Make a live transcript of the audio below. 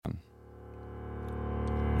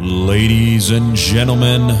Ladies and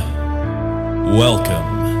gentlemen,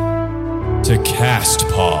 welcome to Cast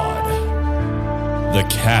Pod, the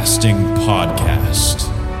casting podcast.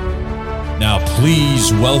 Now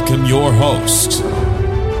please welcome your host,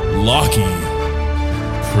 Lockie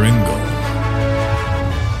Pringle.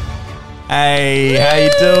 Hey, how you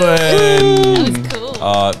doing? That was cool.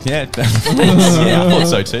 Yeah, I thought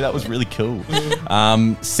so too. That was really cool.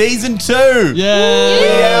 Season 2. Yeah.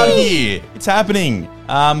 We're out here. It's happening.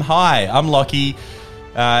 Hi, I'm Lockie.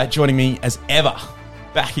 Joining me as ever,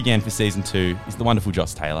 back again for season 2, is the wonderful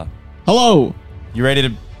Joss Taylor. Hello. You ready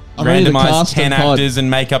to I'm ready to randomise cast 10 a pod. actors and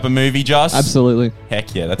make up a movie, Joss? Absolutely.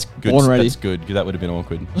 Heck yeah, that's good. Born ready. That's good, because that would have been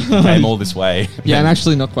awkward. You came all this way. Yeah, I'm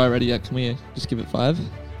actually not quite ready yet. Can we just give it 5?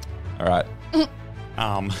 All right.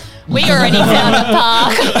 We already found a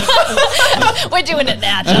park. We're doing it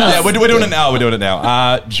now, Josh. Yeah, we're doing it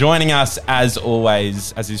now. Joining us, as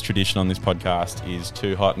always, as is tradition on this podcast, is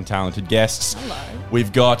two hot and talented guests. Hello.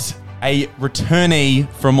 We've got a returnee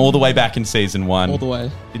from all the way back in season 1. All the way.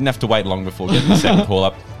 Didn't have to wait long before getting the second call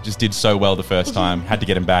up. Just did so well the first time. Had to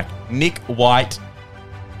get him back. Nick White.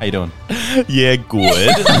 How you doing? Yeah,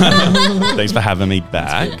 good. Thanks for having me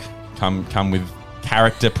back. Come with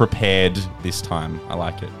character prepared this time. I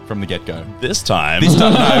like it. From the get-go. This time? This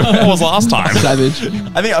time, no. What was last time? Savage.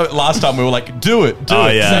 I think last time we were like, do it. Oh,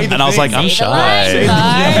 it. yeah. Say the And I was like, thing. I'm Say the shy.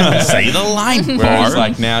 line, bro. Say the line, Whereas bro.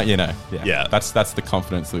 like now, Yeah. That's the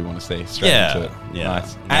confidence that we want to see straight Yeah, into it. yeah.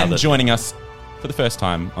 Nice. Now And that- joining us for the first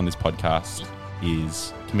time on this podcast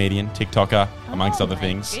is comedian, TikToker, amongst other my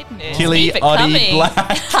things, goodness. Tilly Keep it coming.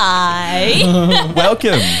 Oddy-Black. Hi.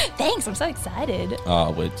 Welcome. Thanks, I'm so excited.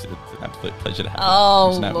 Oh, it's an absolute pleasure to have you. Oh,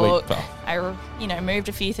 It's an look. I moved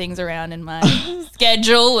a few things around in my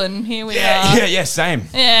schedule, and here we are. Yeah, same.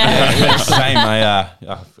 Yeah. Same.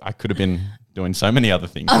 I could have been doing so many other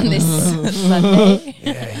things. On this Sunday.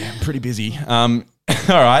 Yeah, I'm pretty busy. All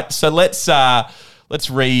right, so let's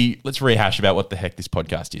rehash about what the heck this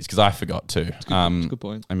podcast is, because I forgot too. That's a good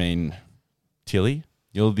point. I mean, Tilly,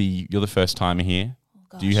 you're the first timer here.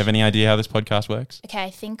 Do you gosh. have any idea how this podcast works? Okay, I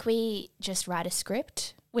think we just write a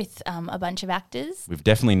script with a bunch of actors. We've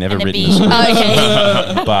definitely never And written it'd a be-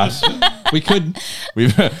 script, okay. but We could.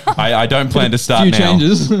 I don't plan to start Few now.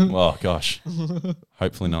 changes. Oh gosh,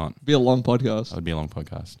 hopefully not. Be a long podcast. That would be a long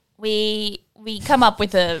podcast. We come up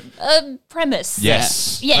with a premise.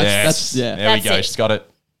 Yes. Yes. That's- yeah. There we That's go. it. She's got it.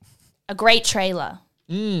 A great trailer.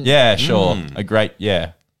 Yeah, sure. A great,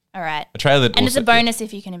 All right. a trailer that And it's also- a bonus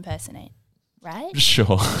if you can impersonate, right?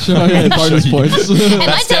 Sure. Sure, yeah, bonus points. Am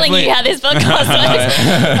I telling you how this podcast works?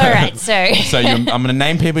 All right, so So I'm going to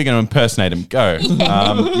name people. You're going to impersonate them. Go. You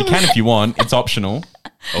can if you want. It's optional.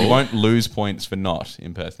 You won't lose points for not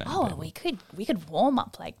impersonating. oh, people. we could warm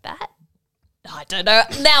up like that. I don't know.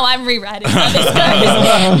 Now I'm rewriting how this goes.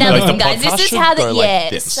 Now Like listen, the guys, podcast this is should how go the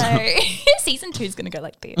like this. So season 2 is going to go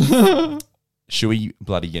like this. Should we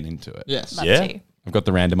bloody get into it? Yes. Love Yeah. to. I've got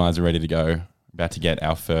the randomizer ready to go. About to get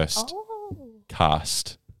our first Oh,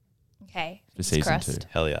 cast okay. for Fingers season crossed. 2.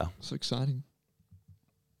 Hell yeah. So exciting.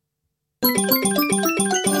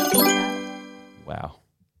 Wow.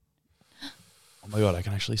 Oh my God, I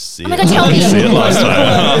can actually see Oh my it. God, tell I me. didn't see it last What is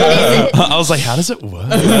it? time. I was like, how does it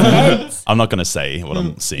work? Heads. I'm not going to say what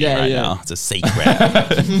I'm seeing Yeah, right yeah. now. It's a secret.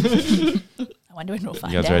 I wonder when we'll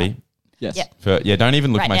find You guys out. ready? Yes. Yeah. Don't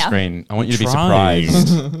even look Right at my now. screen. I want you to be Trying.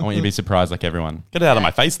 surprised. I want you to be surprised like everyone. Get it out of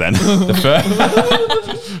my face then.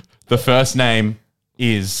 The first name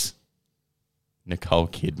is Nicole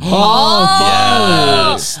Kidman. Oh,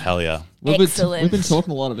 Yes. Hell yeah. Excellent. We've been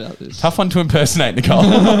talking a lot about this. Tough one to impersonate, Nicole.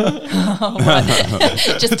 just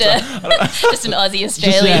an Aussie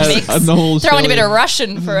Australian yeah, mix. a normal Throw in a bit Australian. of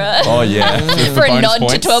Russian for a Oh yeah, for a bonus nod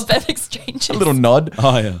points. to 12 Perfect Strangers. A little nod.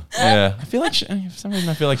 Oh yeah. Yeah, I feel like for some reason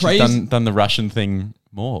I feel like she's Crazy. done the Russian thing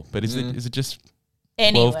more. But is it just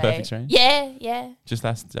Anyway. 12 Perfect Strangers? Yeah. just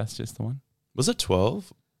that's just the one? Was it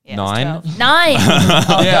 12? Yeah, 9? 12. 9.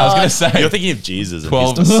 Oh, Yeah, I was gonna God. say You're thinking of Jesus and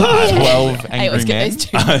 12. his disciples. 12 I angry always get men. those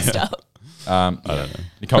two mixed up. I don't know.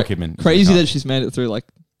 Nicole Kidman. Crazy that she's made it through like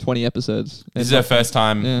 20 episodes. This is her first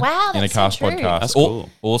time Yeah. Wow, in a that's cast so true. podcast. That's cool.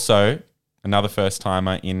 Also, another first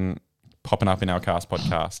timer in popping up in our cast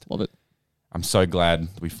podcast. Love it. I'm so glad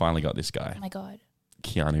we finally got this guy, Oh my God.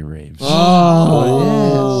 Keanu Reeves.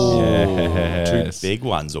 Oh, Yes. Two big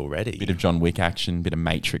ones already. Bit of John Wick action, bit of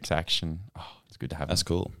Matrix action. Oh, it's good to have That's him.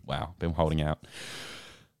 cool. Wow, been holding out.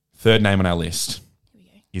 Third name on our list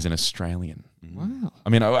is an Australian. Wow. I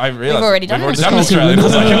mean, I realised We've already done an it. Australian. I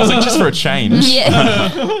was like, just for a change. Yeah.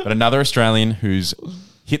 But another Australian who's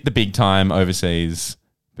hit the big time overseas,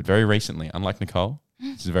 but very recently, unlike Nicole,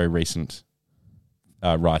 this is a very recent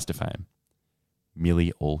rise to fame.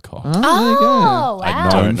 Millie Alcock. Oh, there you go. Oh, wow. I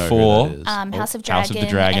don't know for- who that is. House of House of the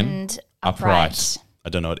Dragon, and Upright. I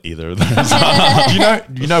don't know what either of those are.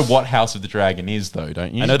 you know what House of the Dragon is, though,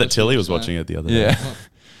 don't you? I know that Tilly was watching it the other day. Yeah.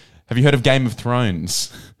 Have you heard of Game of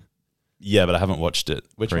Thrones? Yeah, but I haven't watched it.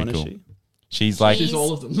 Which Pretty one cool. is she? She's like She's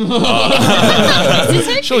all of them.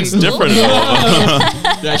 She looks different.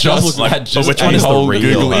 Yeah, just like- had but just which one a is the whole real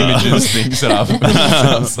Google her? Images thing set up.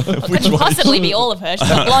 It couldn't possibly be all of her. She's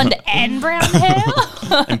got blonde and brown hair.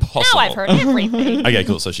 Impossible. Now I've heard everything. Okay,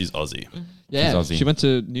 cool. So she's Aussie. Yeah, She's Aussie. she went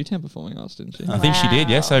to Newtown Performing Arts, didn't she? I think she did,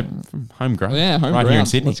 yeah. So from homegrown. Oh, yeah, home right here in ground.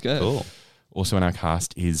 Sydney. Let's go. Cool. Also in our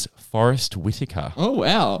cast is Forrest Whitaker. Oh,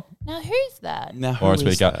 wow. Now, who's that? Now, who Forrest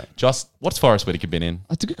is Whitaker. that? Just what's Forrest Whitaker been in?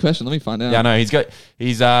 That's a good question. Let me find out. Yeah, no,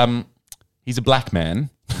 he's a black man.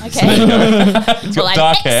 Okay. Well, I'm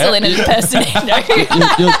dark hair. excellent at impersonating.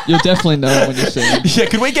 You'll definitely know when you see him. Yeah,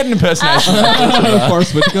 could we get an impersonation?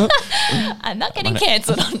 Forrest Whitaker. I'm not getting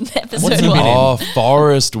cancelled on What's episode he been 1. in? Oh,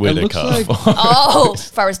 Forrest It looks Whitaker. like Oh,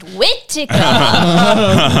 Forrest Whitaker.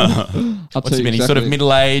 I'll What's tell he you been? He's sort of exactly.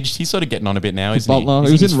 middle-aged. He's sort of getting on a bit now, isn't Butler. he?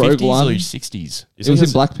 He was Is in he Rogue his 50s One. or his 60s? He was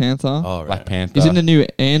in Black Panther. Oh, right. Black Panther. He's in the new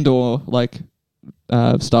Andor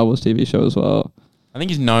Star Wars TV show as well. I think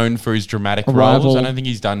he's known for his dramatic Arrival. roles. I don't think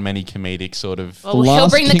he's done many comedic sort of. Well, he'll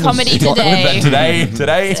Last bring the King of comedy Scotland. today.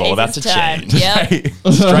 Today, It's all about to It's time. change. Yep.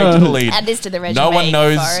 straight to the lead. Add this to the resume. No one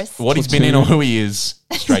knows Forrest. what he's been in or who he is.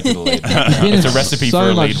 Straight to the lead. been It's a in recipe so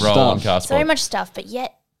for a much lead role on stuff. So Castbox. much stuff, but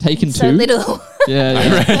yet Taken so 2. little.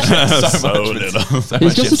 Yeah. So much. little. So He's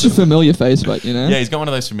much got such a familiar face, but you know. Yeah, he's got one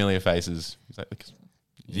of those familiar faces.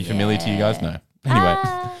 Is he familiar to you guys? No. Anyway,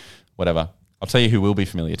 whatever. I'll tell you who will be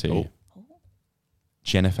familiar to you.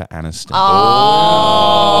 Jennifer Aniston.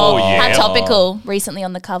 Oh, yeah. How topical. Recently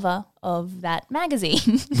on the cover of that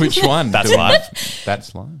magazine. Which one? That's The- live.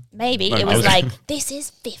 That's live. Maybe. No, It I was was- like, this is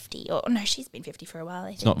 50. Or no, she's been 50 for a while, I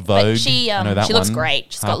think. It's not Vogue. But she, I know that she looks one. great.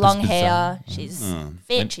 She's got Harper's long Bazaar. hair. She's And-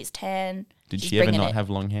 fit. She's tan. Did She's she ever bringing not it. have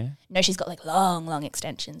long hair? No, she's got like long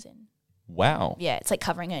extensions in. Wow. Yeah, it's like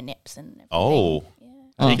covering her nips and everything. Oh.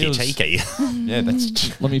 Oh, Cheeky, feels- cheeky. Yeah,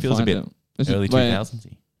 that's let me feels a find bit it. Is it- early wait, 2000s.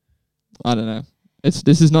 I don't know.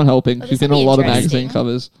 This is not helping. Well, She's this been on a will lot be of magazine interesting.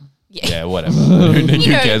 covers. Yeah, whatever. Who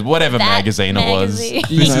You know, cares? Whatever that magazine it was. magazine.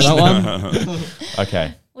 You know that one?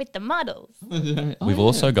 Okay. With the models. We've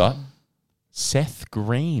also got Seth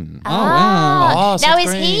Green. Oh, wow. Oh, Now Seth is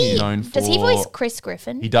Green. he? Known Does he for- voice Chris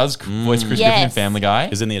Griffin? He does voice Chris Griffin in Yes. Family Guy.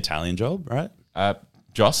 Is in the Italian Job, right?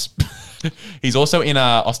 Joss. He's also in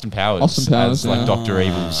Austin Powers. Austin Powers, as, like yeah. Dr.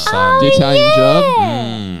 Evil's son. The Italian Job.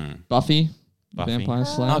 Mm. Buffy. Buffy. Vampire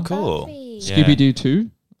Slayer. Oh, cool. Buffy. Yeah. Scooby-Doo 2.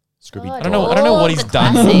 Scooby. God. I don't know what he's the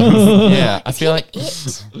done. classics. Yeah, I feel like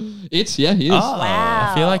It. It's, yeah, he is. Wow.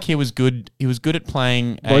 I feel like he was good. He was good at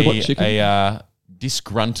playing Robot Chicken? a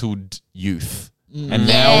disgruntled youth. And Yeah.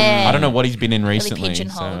 now I don't know what he's been in recently. So I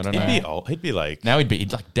pigeonholed. don't He'd know. be old. He'd be like. Now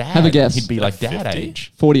he'd like dad. Have a guess. He'd be like dad 50?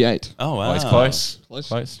 age. 48. Oh wow. Oh, he's close. Close.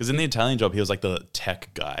 Close. Because in the Italian Job, he was like the tech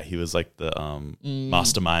guy. He was like the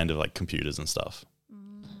mastermind of like computers and stuff.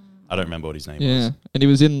 I don't remember what his name Yeah. was. And he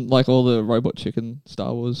was in like all the Robot Chicken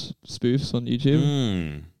Star Wars spoofs on YouTube.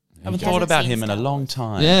 Mm. Haven't He thought hasn't about seen him in a Star long Wars.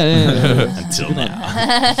 time. Yeah. Until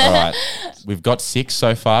now. All right. We've got 6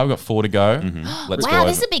 so far. We've got 4 to go. Let's go Wow, over.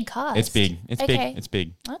 this is a big cast. It's big. It's Okay. big. It's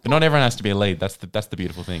big. Okay. But not everyone has to be a lead. That's the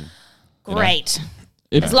beautiful thing. You know? Great.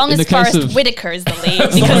 If- As long in as the case Forrest of- Whitaker is the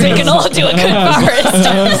lead, because we can all do a good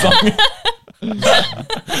Forrest.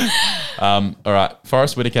 All right.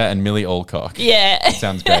 Forrest Whitaker and Millie Alcock. Yeah.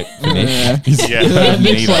 Sounds great for me. Yeah. Yeah.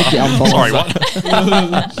 Nick's like, yeah, I'm following. Sorry,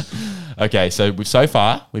 what? Okay, so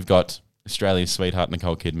far we've got Australia's sweetheart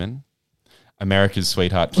Nicole Kidman, America's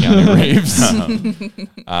sweetheart Keanu Reeves,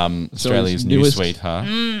 Australia's new newest- sweetheart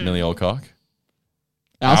Millie Alcock,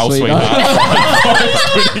 Our sweetheart.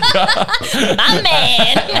 Forrest Whitaker, My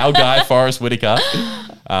man. our guy Forrest Whitaker,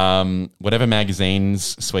 whatever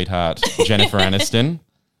magazine's sweetheart Jennifer Aniston,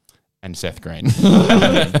 and Seth Green.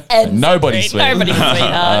 And Nobody's sweet. Nobody's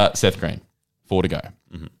sweetheart. Seth Green. 4 to go.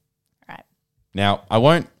 Right. Now, I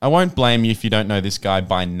won't blame you if you don't know this guy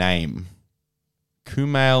by name.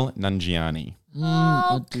 Kumail Nanjiani.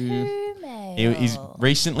 Oh, He's Kumail.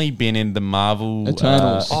 recently been in the Marvel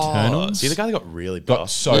Eternals. Eternals. See the guy that got really got buff.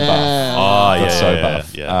 so Yeah. buff. Oh, Got yeah, so yeah,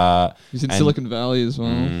 buff. yeah. He's in And- Silicon Valley as well.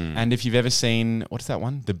 And if you've ever seen, what's that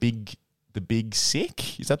one? The Big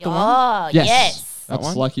Sick? Is that the one? Oh, Yes. yes. That's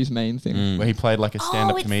one? like his main thing. Where he played like a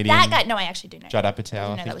stand-up Oh, it's comedian. that guy. No, I actually do know. Judd I Apatow, didn't I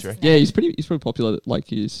know think, that was his directed. Yeah, he's pretty popular. Like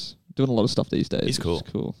he's doing a lot of stuff these days. He's which cool. is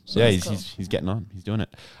cool. So Yeah, That's cool. he's getting on. He's doing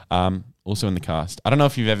it. Also in the cast. I don't know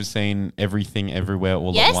if you've ever seen Everything Everywhere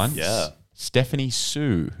All Yes. at Once. Yeah. Stephanie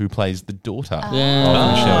Sue, who plays the daughter Yeah.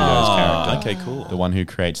 of Michelle Yeoh's Ah. character. Okay, cool. The one who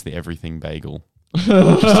creates the everything bagel.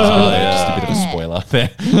 Oh, Just a bit of a spoiler there.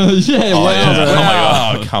 yeah, wow. yeah. Oh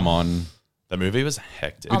my god! Come on. The movie was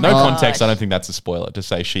hectic. Oh With my no God. context, I don't think that's a spoiler to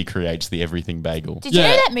say she creates the everything bagel. Did you know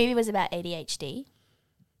Yeah. that movie was about ADHD?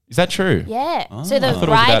 Is that true? Yeah. Oh. So the I thought it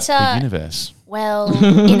was about the writer, universe. well,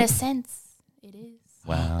 in a sense, it is.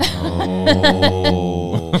 Wow.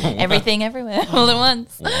 Everything, everywhere, all at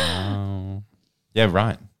once. Wow. Yeah,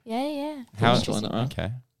 right. Yeah. How? Interesting.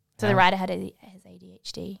 Okay. So the writer has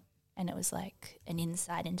ADHD, and it was like an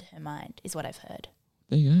insight into her mind, is what I've heard.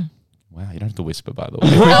 There you go. Wow, you don't have to whisper, by the way.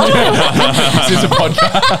 This is a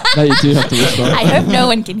podcast. No, you do have to whisper. I hope no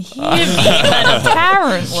one can hear me, but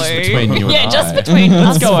apparently. between you and yeah, I. just between us.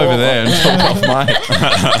 Let's go over four. there and talk off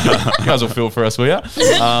mic. You guys will feel for us, will ya?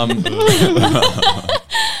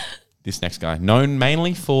 This next guy, known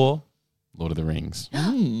mainly for Lord of the Rings.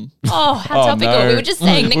 Oh, how Oh, topical. no. We were just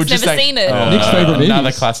saying We're Nick's just never saying- seen it. Oh, Nick's favourite Another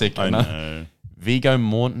movies. classic. I know. Viggo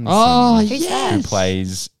Mortensen. Oh, Who's who yes.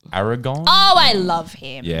 plays Aragorn. Oh, I love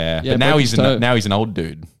him. Yeah, Yeah, but now British he's toe. now he's an old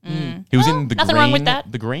dude. He was in the nothing green. wrong with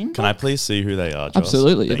that. The green. Can I please see who they are, Joss?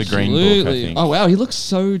 Absolutely. The Green Book, I absolutely. think. Oh, wow. He looks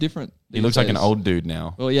so different. He these looks like an days. old dude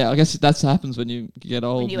now. Well, yeah, I guess that happens when you get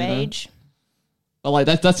old. When you know? age. But like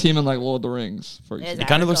that's him in like Lord of the Rings, for There's example. It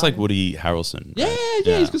kind of looks like Aragorn. Woody Harrelson. Yeah, right?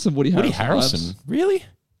 yeah, he's got some Woody Harrelson. Woody Harrelson, vibes. really? Is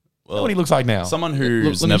that what he looks like now? Someone Look,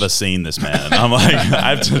 who's let me never seen this man. I'm like,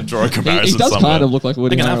 I have to draw a He, comparison. he does somewhere. kind of look like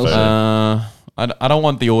Woody Like an Harrelson. I don't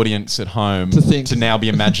want the audience at home To think. to now be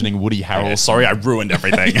imagining Woody Oh, Harrelson. sorry, I ruined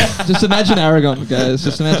everything. Just imagine Aragorn, guys.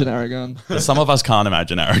 Just imagine Aragorn. Some of us can't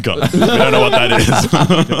imagine Aragon. We don't know what that is.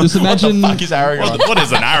 Just imagine. Fuck is Aragorn? what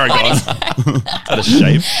is an Aragon? Is that a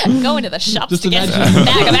shape? Going to the shops Just to get imagine- a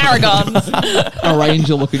bag of Aragons. a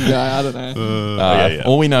ranger-looking guy. I don't know. Yeah.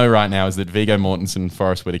 All we know right now is that Viggo Mortensen,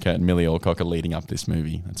 Forrest Whitaker, and Millie Alcock are leading up this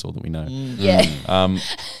movie. That's all that we know. Yeah.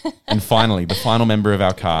 And finally, the final member of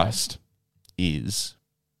our cast is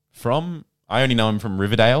from, I only know him from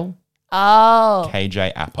Riverdale, Oh.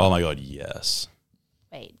 KJ Appa. Oh my god, yes.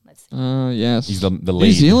 Wait, let's see. Yes. He's the lead.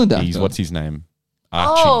 New Zealand He's, actor. what's his name?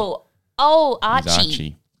 Archie. Oh, He's Archie.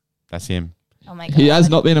 Archie. That's him. Oh my god. He has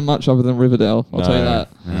not been in much other than Riverdale. I'll tell you No.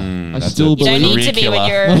 that. Mm, I that's still a You don't believe- need to be when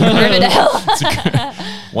career you're in Riverdale.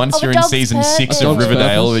 Once Oh, you're A in Dog's season 6 of Purpose.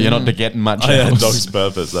 Riverdale, Dog's you're not Purpose, getting much Oh, yeah, else. Dog's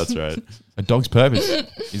Purpose. That's right. A Dog's Purpose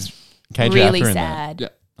is KJ really Appa in that. sad. Yeah.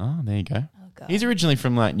 Oh, there you go. Oh god. He's originally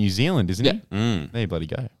from like New Zealand, isn't Yeah. he? Mm. There you bloody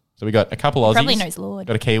go. So we got a couple Aussies. Probably knows Lord.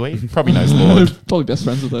 Got a Kiwi. Probably knows Lord. Probably best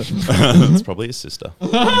friends with her. It's probably his sister.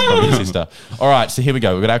 Probably his sister. All right, so here we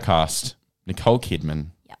go. We've got our cast. Nicole Kidman,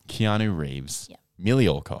 Yep. Keanu Reeves, Yep. Millie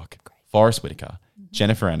Alcock, Forrest Whitaker,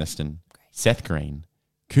 Jennifer Aniston, Seth Green,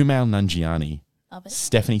 Kumail Nanjiani, Love it.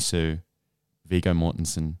 Stephanie Sue, Viggo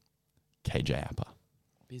Mortensen, KJ Appa.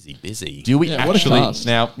 Busy. Do we Yeah, what a actually cast.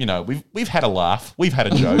 now? You know, we've had a laugh, we've had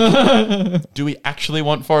a joke. Do we actually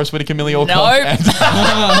want Forrest Whitaker, Millie Alcock? Nope. And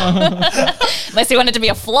Unless you want it to be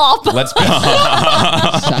a flop. let's be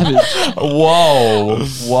Savage.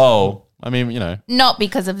 whoa. I mean, you know, Not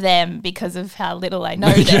because of them, because of how little I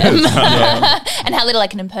know them and how little I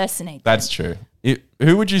can impersonate. that's true.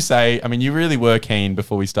 Who would you say? I mean, you really were keen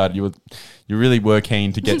before we started. You really were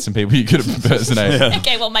keen to get some people you could impersonate.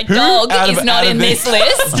 Okay, well, my dog out is of- not out of in this- this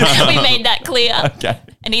list. We made that clear. Okay.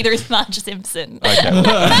 And neither is Marge Simpson. Okay.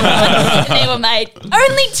 They were made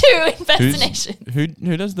only 2 impersonations.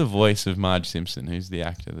 Who does the voice of Marge Simpson? Who's the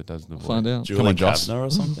actor that does the voice? Find out. Julie Come on, Joss. Kavner or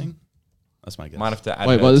something? That's my guess. Might have to add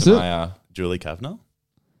Wait, her what is to it? my, Julie Kavner?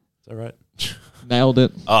 Is that right? Nailed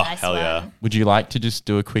it. Oh, Nice hell yeah. one. Would you like to just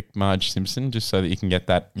do a quick Marge Simpson just so that you can get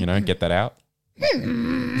that, get that out?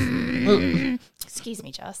 Excuse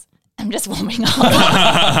me, Joss. I'm just warming up.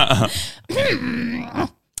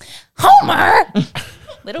 Homer!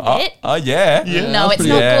 Little bit. Oh, yeah. No, it's pretty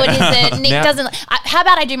not good. good, is it? Nick Now- doesn't. How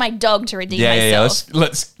about I do my dog to redeem Yeah.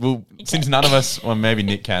 myself? Well, since none of us, or maybe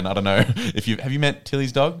Nick can, I don't know. Have you met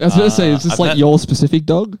Tilly's dog? I was going to say, is this I've like met- your specific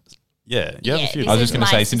dog? Yeah, you have Yeah, a few. this I was is just going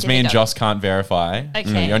to my say, since me and specific dog. Joss can't verify,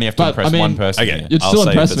 Okay. you only have to But, impress I mean- one person. Okay. here. You'd I'll still say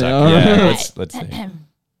impress if it's me. accurate. Yeah, Right. let's see.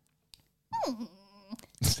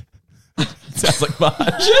 Sounds like Marge.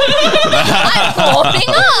 Warming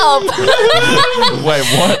up. Wait,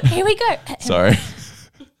 what? Here we go. Sorry.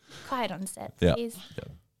 Quiet on set, Yeah. please.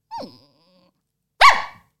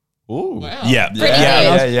 Ooh. Yeah. Pretty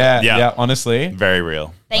Yeah, good. yeah. Honestly. Very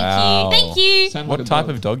real. Thank Wow. you. Thank you. Sound What like a type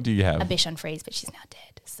dog. of dog do you have? A Bichon Frise, but she's now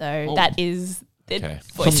dead. So that is the Okay.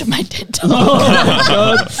 voice of my dead dog.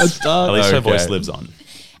 God, that's At dark. least her Okay. voice lives on.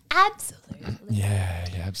 Absolutely. Yeah,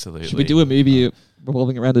 absolutely. Should we do a movie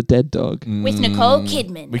revolving around a dead dog. With Nicole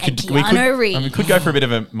Kidman and Keanu Reeves. We could go for a bit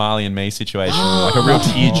of a Marley and Me situation, like a real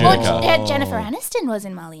tearjerker. Jennifer Aniston was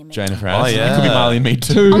in Marley and Me. Jennifer Oh, Aniston. yeah. It could be Marley and Me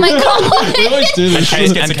too. Oh my god! We always do this.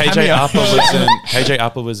 Case gets And a KJ cameo.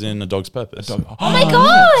 Apple was in A Dog's Purpose. Oh my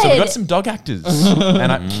god! So we've got some dog actors.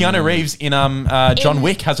 And Keanu Reeves in John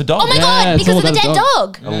Wick has a dog. Oh my Yeah, god! it's Because all of the about dead a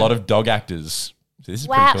dog. A lot of dog actors. So this is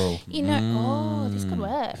Wow. pretty cool. You know, this could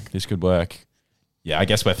work. This could work. Yeah, I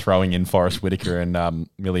guess we're throwing in Forrest Whitaker and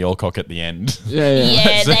Millie Alcock at the end. Yeah.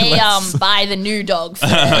 Yeah, So they let's- buy the new dog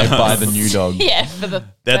first. They buy the new dog. Yeah, for the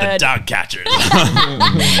They're the third, dog catchers.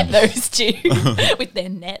 those two with their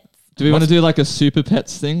nets. Do we want to do like a super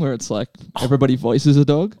pets thing where it's like everybody voices a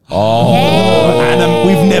dog? Oh,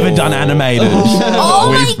 we've never done animated.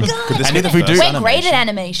 Oh my god! This And be the if we do- first We're great at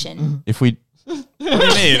animation? animation. If we, What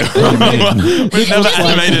do you mean? We've never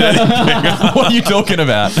animated anything. what are you talking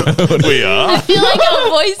about? We are. I feel like our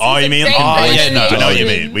voice. Oh, is you a mean? great Oh, yeah. version No, of I know what you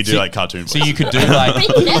animation. mean. We do like cartoon. So you could do like,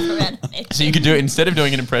 We never animate. so you could do instead of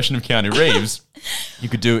doing an impression of Keanu Reeves, you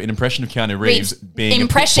could do an impression of Keanu Reeves being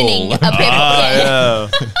impressioning a a pit bull. pit bull. Ah,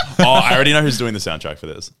 yeah. Oh, I already know who's doing the soundtrack for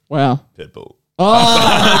this. Wow. Pitbull.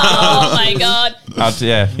 Oh my god!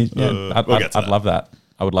 We'll get to I'd that. love that.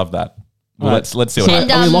 I would love that. Well, Right. let's see So- what And,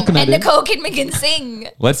 happens. Are we locking and that in? Nicole Kidman can sing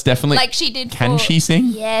Let's definitely. like she did. Can for- she sing?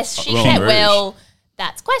 Yes, she Moulin can. Rouge. Well,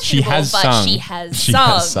 that's questionable. She has but sung. She has She sung.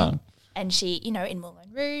 has sung. And she, in Moulin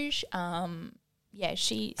Rouge, yeah,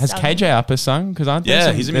 she Has sung. KJ Upper sung? Because aren't there Yeah,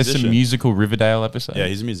 some, he's a there's some musician. musical Riverdale episodes? Yeah,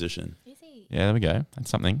 he's a musician. Is he? Yeah, there we go. That's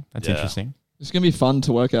something. That's Yeah. interesting. It's going to be fun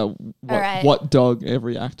to work out Alright. what dog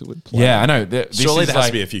every actor would play. Yeah, I know. This Surely is there has like,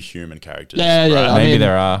 to be a few human characters. Yeah, yeah. right? I Maybe mean,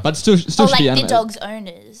 there are. But still Oh, should like be the animated. dog's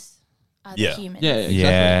owners are Yeah. the humans. Yeah, exactly.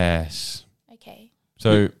 Yes. Okay.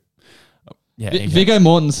 So, yeah. Vi- okay. Viggo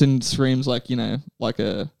Mortensen screams like, like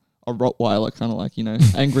a Rottweiler, kind of like,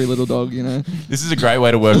 angry little dog, This is a great way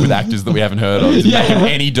to work with actors that we haven't heard of. Yeah. Name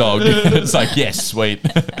any dog. It's like, yes, sweet.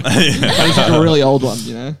 But he's like a really old one,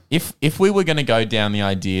 If we were going to go down the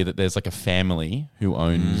idea that there's like a family who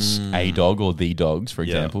owns a dog or the dogs, for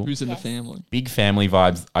Yeah. example, Who's in Yes. the family? big family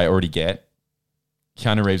vibes I already get.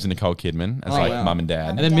 Keanu Reeves and Nicole Kidman as Oh, like wow. mum and dad.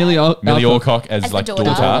 And then Millie Millie Alcock. Alcock as, As the like daughter.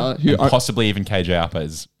 daughter, Who and are- possibly even KJ Upper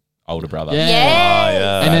as older brother. Yeah. Yeah.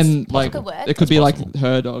 yeah. And then like could work. it could That's be possible. like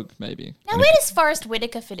her dog, maybe. Now, where does Forrest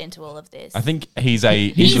Whitaker fit into all of this? I think he's a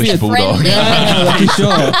He's English a bulldog. friendly- Yeah, for sure.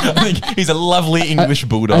 I think he's a lovely English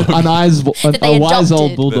bulldog. An wise, That they a wise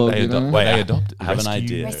old adopted. bulldog. They adopt- Wait, they I adopted. have an rescued.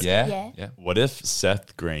 idea. Rescue- Yeah. yeah. Yeah. What if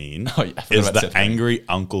Seth Green Oh, yeah, I forgot is about the Seth Green. angry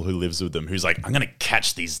uncle who lives with them, who's like, I'm going to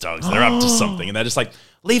catch these dogs. They're up to something. And they're just like,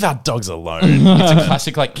 leave our dogs alone. It's a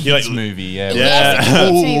classic like He, kids like- movie. Yeah. Yeah. Yes, it's a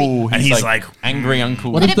kids movie. Ooh, And he's like, angry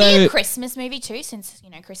uncle. What Could if it be they- a Christmas movie too? Since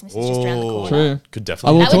Christmas is just around the corner. True. Could I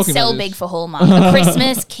definitely. will That would talking sell about big this. for Hallmark. A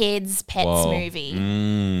Christmas kids pets Whoa.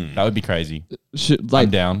 movie. That would be crazy.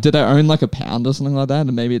 Like, down. Did they own like a pound or something like that?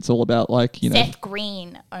 And maybe it's all about like Seth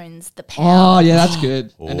Green owns the pound. Oh yeah, that's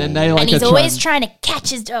good. And then they like and he's are always trying- trying to catch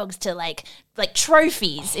his dogs to like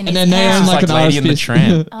trophies in And his then they pound. own like It's an like Lady and the RSPCA.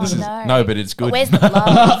 Tramp. Oh, This is- no. no, but it's But good. where's the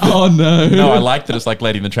love? Oh no. No, I like that it's like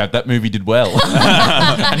Lady and the Tramp. That movie did well,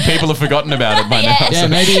 and people have forgotten about it by now. Yeah. Yeah, so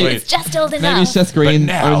maybe- sweet. It's just old enough. Maybe Seth But Green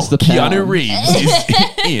now owns the pound. Keanu Reeves is in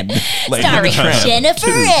Lady and the Starring Tramp. Jennifer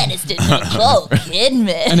Aniston, Nicole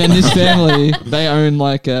Kidman. And then this family, they own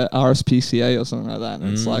like a RSPCA or something like that,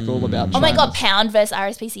 and it's like all about. Oh my god, China. pound versus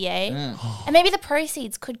RSPCA. Yeah. And maybe the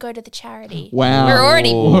proceeds could go to the charity. Wow. We're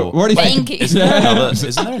already We're already thinking. Isn't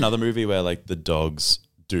there another movie where like the dogs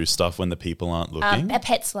do stuff when the people aren't looking? A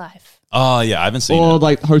Pet's Life. Oh yeah, I haven't seen Or it.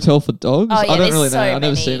 like Hotel for Dogs. Oh, yeah, I don't there's really know. so I've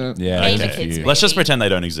never many. seen it. Yeah, Major okay. kids Let's just movie. pretend they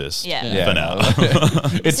don't exist. Yeah. For now.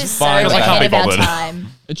 It's This is fine. so I can't ahead be of our bothered. time.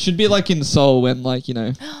 It should be like in Soul when like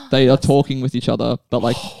they are talking with each other, but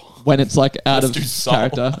like when it's like out Let's of do Soul.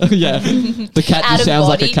 character. Yeah, the cat Out just of sounds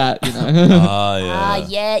like a body. cat. Ah Ah,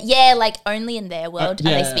 yeah. yeah, like only in their world are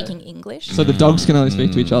they yeah. speaking English. So the dogs can only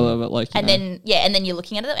speak to each other, but like and then you're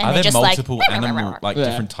looking at it and Are they're there just multiple like animal, like Yeah.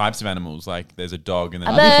 different types of animals? Like there's a dog and then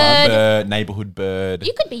A like bird. bird, neighborhood bird.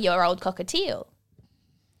 you could be your old cockatiel.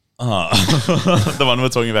 The one we were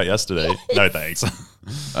talking about yesterday. No thanks.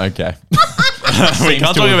 Okay. We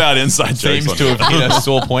can't talk about inside jokes. Seems on to here. have hit a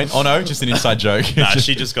sore point. Oh no, just an inside joke. Nah,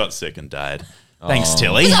 she just got sick and died. Thanks,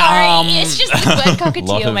 Tilly. Sorry, it's just the word Lot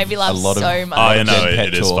cockatiel of- made me a laugh lot of- so much. Oh, I Dead know, pet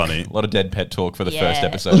it is talk. funny. A lot of dead pet talk for the Yeah. first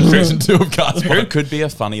episode of season 2 of Cast Who Pod. could be a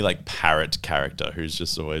funny like parrot character who's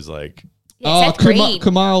just always like Yeah, Seth Green.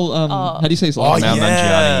 Kumail, how do you say his last Kumail name?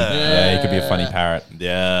 Nanjiani. Yeah, he could be a funny parrot.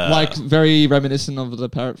 Yeah. Like very reminiscent of the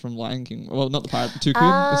parrot from Lion King. Well, not the parrot, the toucan.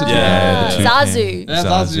 Is it Yeah. toucan? Zazu. Yeah,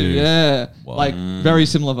 Zazu. Yeah, like very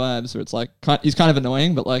similar vibes. Where it's like he's kind of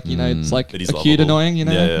annoying, but like it's like But he's a cute lovable. annoying.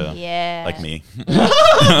 Yeah. Yeah. Like me.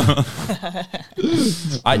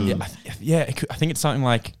 I think it's something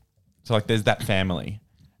like, so like there's that family,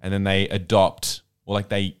 and then they adopt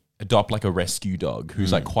like a rescue dog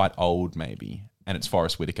who's like quite old maybe, and it's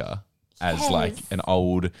Forrest Whitaker as like Yes. an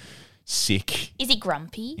old, sick. Is he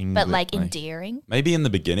grumpy, but like endearing? Maybe in the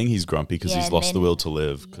beginning he's grumpy because Yeah, he's and lost then- the will to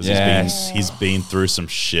live because Yes. he's been through some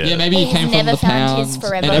shit. Yeah, maybe he He's came from never the found his pound,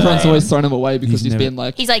 forever and everyone's home. always thrown him away because He's he's been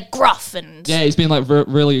like, He's like gruff and he's been like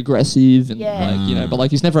really aggressive and Yeah. like but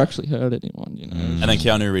like he's never actually hurt anyone. And then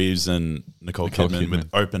Keanu Reeves and Nicole Kidman with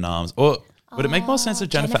open arms. Or would it make more sense if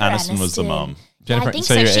Jennifer Aniston was the mum? Jennifer, I think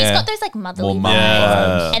so. She's got those like motherly More mum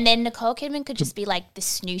vibes. vibes. And then Nicole Kidman could just be like the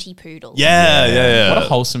snooty poodle. Yeah. What a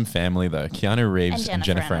wholesome family though. Keanu Reeves and And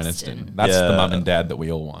Jennifer Jennifer Aniston. Aniston. That's the Yeah. mum and dad that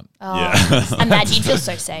we all want. Oh, Yeah. Imagine you'd feel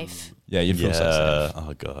so safe. Yeah, you'd feel so safe.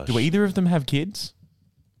 Oh gosh. Do either of them have kids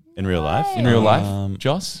in real life? in real life?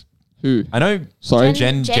 Joss? who? I know Sorry,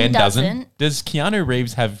 Jen Jen doesn't. doesn't. Does Keanu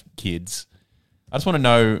Reeves have kids? I just want to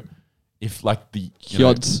know if like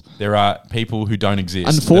there are people who don't exist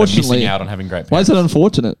that are Unfortunately- missing out on having great parents. Why is that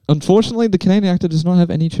unfortunate? Unfortunately, the Canadian actor does not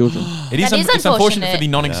have any children. It is, That is it's unfortunate for unfortunate. the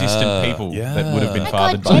non-existent people Yeah. that would have been Oh my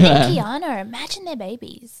fathered God, by Jen Yeah. and Keanu, imagine their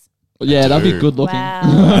babies. Yeah, that'd be Dude. good looking. Wow.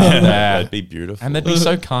 That'd be beautiful. and they'd be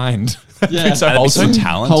so kind. Yeah. They'd be so And they'd be so wholesome.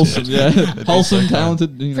 talented. Wholesome, yeah. Wholesome,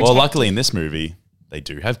 talented. You know. Well, luckily in this movie, they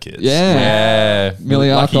do have kids. Yeah. Yeah,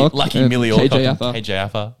 Millie lucky, Alcock lucky and Millie KJ Alcock Appa. and KJ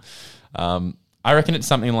Appa. I reckon it's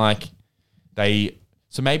something like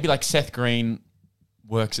so maybe like Seth Green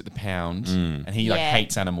works at the pound and he like Yeah.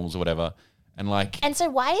 hates animals or whatever, and like And so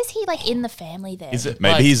why is he like in the family then? is it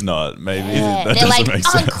Maybe like, he's not. Maybe Yeah. that They're doesn't like, make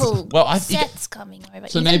sense. Uncle, Well, I- Seth's coming over.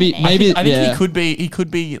 So He's maybe, a man. maybe, I think yeah. he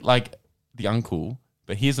could be like the uncle,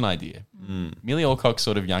 but here's an idea. Millie Alcock's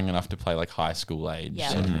sort of young enough to play like high school age. Yeah.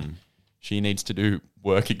 Sort of thing. She needs to do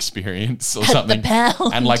work experience or At the something.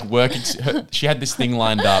 pound. And like she had this thing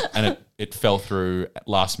lined up and it fell through at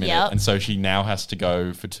last minute. Yep. And so she now has to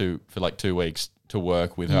go for 2 weeks to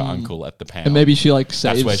work with her uncle at the pound. And maybe she like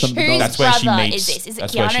saves where some she- of the Whose dogs. that's where she brother meets- is this? Is it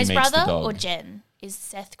that's where she Keanu's meets the brother dog. or Jen? Is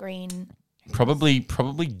Seth Green? Probably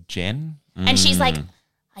Jen. And she's like,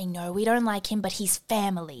 I know we don't like him, but he's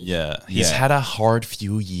family. Yeah, he's Yeah. had a hard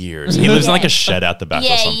few years. He lives in like a shed out the back or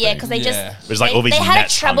Yeah, something. yeah, because they just Yeah. There's like they, all these they had a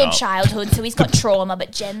nets hung troubled up. childhood, so he's got trauma.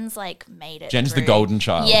 But Jen's like made it. Jen's the through. golden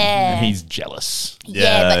child. Yeah. And he's jealous.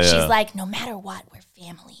 Yeah, but Yeah. she's like, no matter what, we're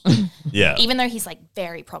family. Yeah, Even though he's like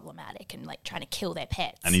very problematic and like trying to kill their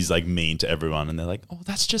pets. and he's like mean to everyone, and they're like, "Oh,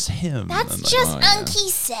 that's just him." That's And, like, just Unky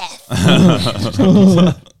Seth.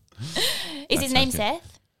 Is his name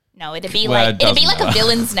Seth? No, it'd be Well, like it it'd be doesn't like a matter.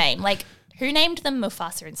 villain's name. Like who named them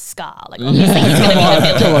Mufasa and Scar? Like obviously he's gonna be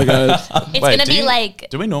the Come on, villain. guys. It's Wait, gonna do be you- like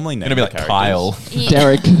Do we normally name Gonna be the like characters? Kyle. yeah,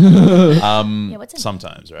 Derek. yeah, what's his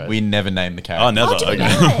Sometimes, right? We never name the character. oh, never. Oh, do we Okay.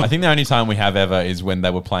 not? I think the only time we have ever is when they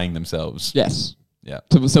were playing themselves. Yes. Yeah.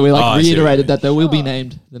 So we like Oh, I see what you reiterated mean. that they will be Sure.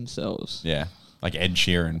 named themselves. Yeah. Like Ed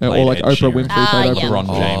Sheeran Or played like Ed Oprah Sheeran. Winfrey played yeah. Oprah.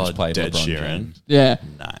 LeBron James Oh, played Dead LeBron Sheeran. James. Yeah.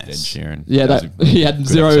 Ed Nice. Sheeran. Yeah, was that a he had good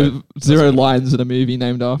zero episode. lines in a movie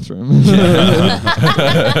named after him.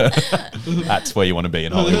 That's where you want to be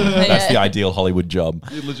in Hollywood. That's the ideal Hollywood job.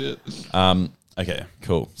 Legit. Okay.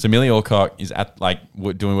 Cool. So Millie Alcock is at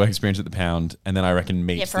doing work experience at the pound, and then I reckon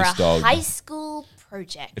meets yeah, for this a dog. high school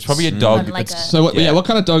project. It's probably a dog. On like that's So what, Yeah. yeah, what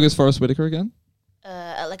kind of dog is Forrest Whitaker again?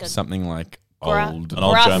 like a something like gruff, old. An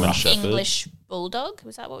old gruff German Shepherd. English bulldog.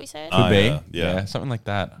 Was that what we said? Could be. yeah. Something like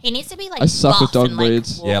that. He needs to be like I suck with buff dog and, like,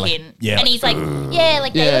 breeds. walk Yeah, like- in. yeah, and like, he's like, they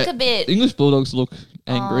Yeah, look a bit. English bulldogs look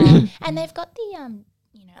angry. And they've got the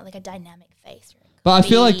like a dynamic face. But I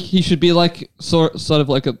feel like Be- he should be like sort of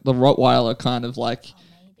like the Rottweiler kind of like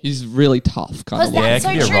he's really tough kind Because of. Yeah, that's it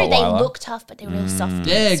could so be a true. They Rottweiler. look tough, but they're really soft. and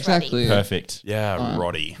Yeah, scrubby. exactly. Perfect. Yeah,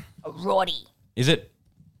 Roddy. Roddy. Is it?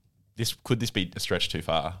 Could this be a stretch too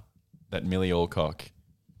far? That Millie Alcock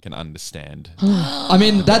can understand. I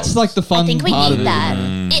mean, that's like the fun I think we part of need it.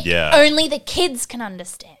 that. yeah. Only the kids can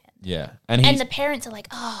understand. Yeah, and And the parents are like,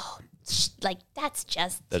 oh, like that's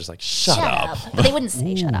just They're just like, shut up. But they wouldn't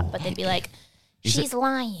say shut up, but they'd be like, she's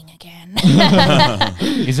lying again.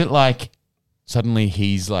 is it like suddenly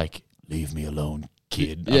he's like, leave me alone,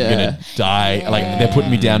 kid. Yeah. I'm gonna die. Like they're putting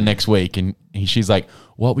me down next week, and she's like,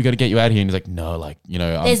 "What? We got to get you out of here." And he's like, "No, like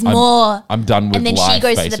There's more. I'm done with And then she life."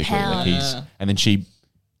 goes to the basically. Like, pound. and then she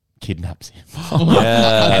kidnaps him.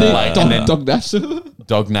 I think and dog naps.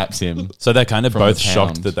 dog naps him. So they're kind of From both the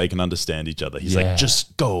shocked pound. that they can understand each other. He's Yeah. like,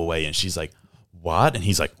 just go away. And she's like, what? And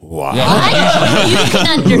he's like, what? You can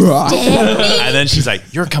understand me. And then she's like,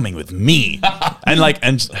 you're coming with me.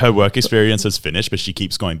 And her work experience is finished, but she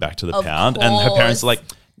keeps going back to the Of pound. And her parents are course. like,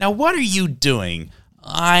 now what are you doing?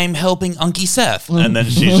 I'm helping Unky Seth. And then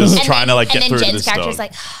she's just trying to get through to Jen's this character's dog.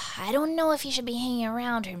 like, I don't know if you should be hanging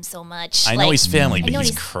around him so much. I know he's family, I but know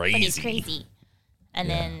he's But he's crazy. crazy. And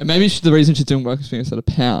And then maybe the reason she's doing work experience at a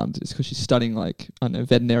pound is because she's studying like I don't know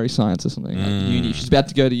veterinary science or something like uni. She's about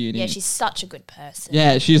to go to uni. yeah, she's such a good person.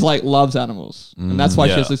 Yeah, she's like loves animals, and that's why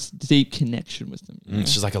she Yeah. has this deep connection with them. you know?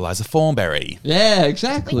 She's like Eliza Thornberry. Yeah,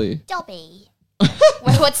 exactly. Dobby.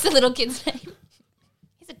 What's the little kid's name?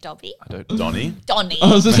 Is it Dobby? Donnie. Donnie.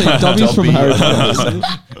 I was just saying, Dobby's from Dobby. Harry Potter.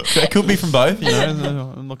 It could be from both,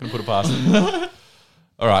 I'm not going to put it past them.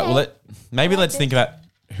 All right, well, let's think about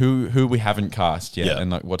who we haven't cast yet, Yeah. and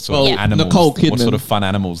like what sort Yeah. of animals, Nicole what Kidman. sort of fun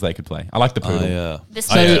animals they could play. I like the poodle. yeah. The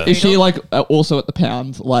So stupid is she poodle. like also at the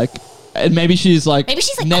pound? Like, and maybe she's like Maybe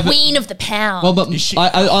she's like never. queen of the pound. Well, but Is she- I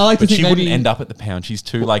like to But think she maybe wouldn't end up at the pound. She's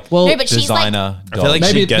too like Well, No, but she's like- designer. I feel like dog.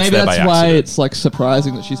 she maybe gets maybe there that's by why accident. it's like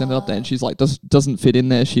surprising that she's ended up there and she's like doesn't fit in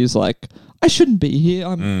there. She's like, I shouldn't be here.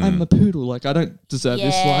 I'm a poodle. Like I don't deserve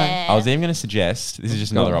this life. yeah. I was even going to suggest this is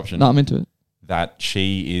just another option No, I'm into it. that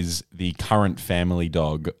she is the current family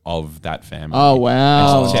dog of that family. Oh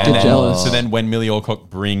wow, And get then- jealous. So then when Millie Alcock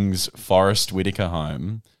brings Forrest Whitaker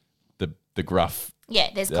home, the gruff, Yeah,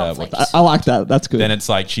 there's what- conflict. I like that. That's good. then it's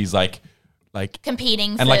like she's like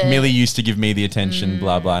Competing and like for- Millie used to give me the attention,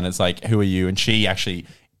 blah blah, and it's like, who are you? And she actually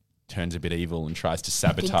turns a bit evil and tries to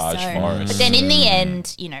I think sabotage so. Forrest. But then in the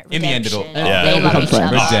end, you know, In the end, it'll- redemption. Yeah. They They'll love become each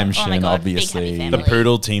friends. other. Redemption, Oh my God, obviously. Big happy The family.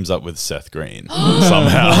 poodle teams up with Seth Green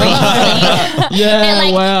somehow. yeah, They're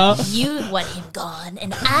like, wow. you want him gone,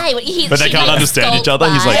 and I want But they she, can't like, understand each skulk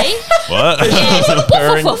other. He's like, by. what? Yeah, it's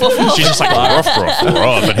like, woof, woof, woof, woof. She's just like, ruff, ruff,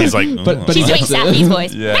 ruff. And he's like, But She's he doing gets it. Sappy's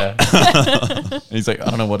voice. Yeah. And he's like, I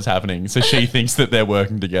don't know what's happening. So she thinks that they're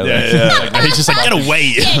working together. yeah. And he's just like, get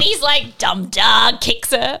away. And he's like, dumb dog,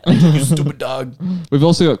 kicks her. Stupid dog. We've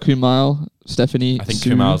also got Kumail, Stephanie, I think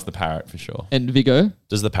Sue, Kumail's the parrot for sure. and Vigo.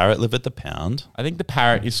 Does the parrot live at the pound? I think the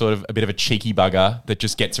parrot is sort of a bit of a cheeky bugger that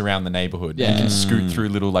just gets around the neighborhood Yeah. and can scoot through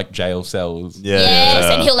little like jail cells. Yes,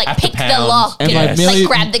 and he'll like At the pick the pound. lock And, and, like, like, Millie-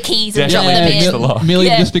 grab the keys and Yeah, jump yeah, in the Millie- bin. the lock. Millie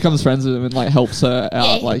Yeah. just becomes friends with him and like helps her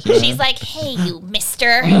out. Yeah, Like you know. she's like, hey, you mister.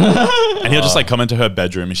 And he'll just like come into her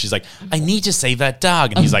bedroom and she's like, I need to save that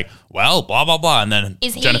dog. And he's like, well, blah, blah, blah. And then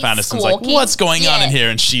Is he Jennifer Aniston's squawking? like, what's going on Yeah. in here?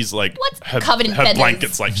 And she's like, What's her, covered in her feathers?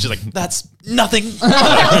 blanket's like, she's like, that's nothing.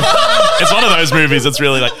 It's one of those movies that's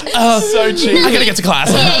really like, oh, so cheap. I gotta get to class.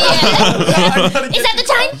 Is that the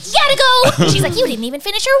time? Gotta go. She's like, you didn't even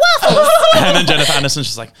finish your waffles. And then Jennifer Aniston's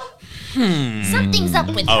just like, Something's up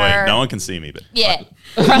with oh, her. wait, no one can see me. But Yeah.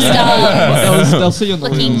 Crust arms. they'll see you on the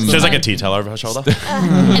Looking list. she has like a tea towel over her shoulder.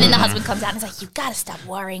 And then the husband comes out and is like, you gotta stop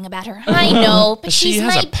worrying about her. I know, but She she's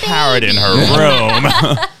has my a parrot in baby. her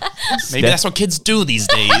room. Maybe that's what kids do these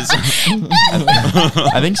days.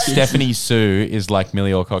 I think Stephanie Sue is like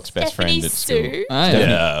Millie Alcock's best Stephanie friend at school. Sue. Ah, yeah.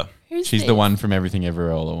 Yeah. Who's She's this? the one from Everything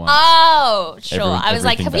Everywhere All at Once. Oh, sure. I was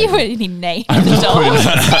like, Everything have you Baby. any names?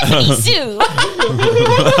 Stephanie Sue.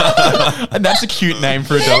 And that's a cute name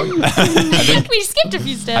for a dog. We skipped a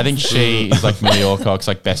few steps. I think she is like Millie Alcock's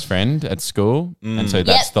like best friend at school, and so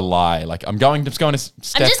that's Yep. the lie. Like I'm just going to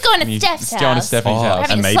Steph. I'm just going to Steph's Just going to house. Stephanie's We're house.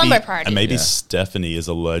 having a slumber party. And maybe Yeah. Stephanie is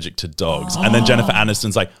allergic to dogs. And then Jennifer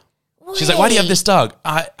Aniston's like, she's like, why do you have this dog?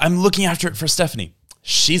 I'm looking after it for Stephanie.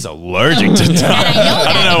 She's allergic to dogs. And I know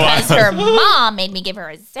I don't know that why. because her mom made me give her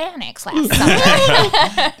a Xanax last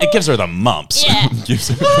summer. It gives her the mumps. Yeah. Gives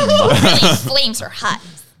her- Really flames her hot.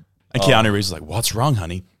 And Keanu Reeves is like, what's wrong,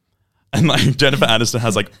 honey? And like Jennifer Aniston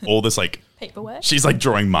has like all this like, Paperwork. she's like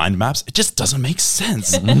drawing mind maps. It just doesn't make sense.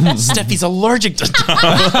 Steffi's allergic to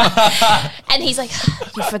dogs. And he's like,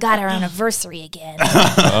 you forgot our anniversary again.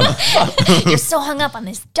 You're so hung up on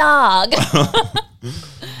this dog.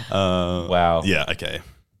 wow. Yeah, okay.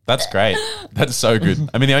 That's great. That's so good.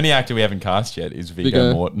 I mean, the only actor we haven't cast yet is Viggo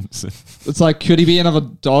Viggo. Mortensen. It's like, could he be another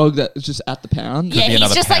dog that is just at the pound? Yeah, be he's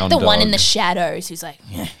another just like pound the one in dog. the shadows who's like,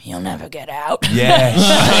 you'll never get out. Yes.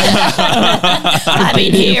 I've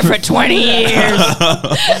been here for 20 years.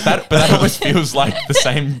 But that almost feels like the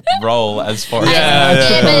same role as Forrest. Yeah,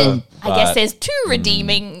 but I But- guess there's two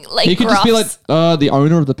redeeming like He could just be like Ruffs. the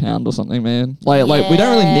owner of the pound or something, man. Like we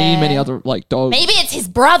don't really need many other like dogs. Maybe it's his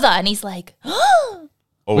brother, and he's like,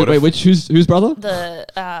 Or Wait, what wait, if- which whose brother?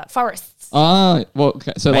 the Forests. Ah, well,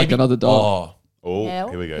 okay, so like Maybe- another dog. Oh, Yeah,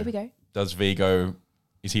 here we go. Here we go. Does Vigo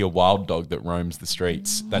is he a wild dog that roams the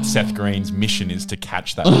streets? That Seth Green's mission is to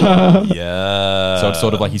catch that dog. Yeah. So it's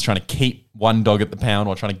sort of like he's trying to keep one dog at the pound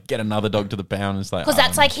while trying to get another dog to the pound. It's like Because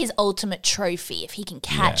that's like his ultimate trophy if he can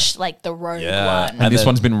catch like the rogue Yeah. one. and this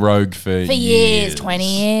one's been rogue for years, 20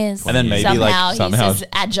 years. And then maybe, somehow he's as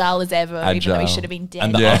agile as ever, even though he Agile. should have been dead.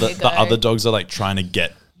 And long the ago. other dogs are like trying to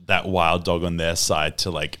get that wild dog on their side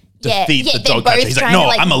to like defeat the they're dog both catcher. He's like, trying to, no,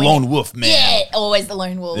 like, I'm a win lone it. wolf, man. Yeah, always the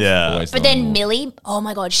lone wolf. Yeah. Always But the then lone wolf. Millie, oh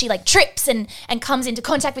my God, she like trips and comes into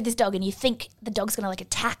contact with this dog, and you think the dog's gonna like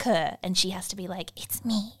attack her, and she has to be like, it's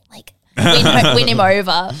me, like win him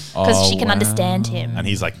over because she can understand him. And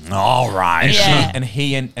he's like, all right. And, Yeah. and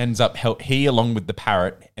he ends up he along with the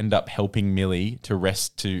parrot end up helping Millie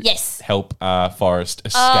Yes. help Forrest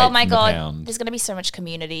escape Oh my from the God, pound. there's gonna be so much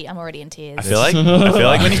community. I'm already in tears. I feel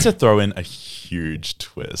like we need to throw in a huge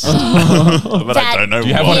twist. But I Dad- don't know Do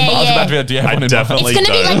you have what. one? I was Yeah. about to. Do you have I one in mind? definitely it's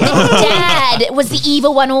gonna be don't. like the dad was the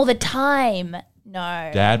evil one all the time. No,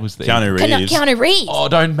 Dad was the Keanu Reeves. Keanu Reeves. Oh,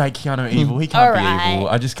 don't make Keanu evil. He can't be Alright. evil.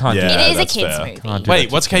 I just can't. Yeah. do It that. is a that's kids fair. movie. Can't do Wait,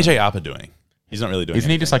 that what's to KJ Apa doing? He's not really doing Isn't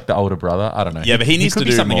he anything. just like the older brother? I don't know. Yeah, but he needs could to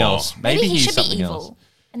be do something more. else. Maybe he he's should be something evil, else.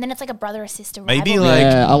 and then it's like a brother or sister. Maybe, rivalry. like-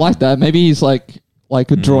 Yeah, I like that. Maybe he's like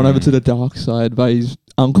drawn over to the dark side by his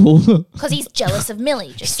uncle. because he's jealous of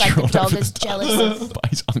Millie, just like the dog is jealous of. By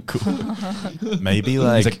his uncle. Maybe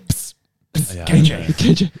like, He's like, psst, yeah.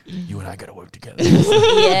 KJ, you and I gotta work together.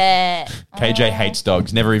 Yeah. KJ hates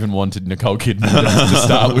dogs. Never even wanted Nicole Kidman to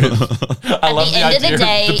start with. I At love the end of the idea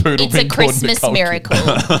day, the poodle it's a being called Christmas Nicole miracle.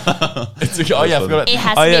 Kidman. Oh yeah, I forgot. It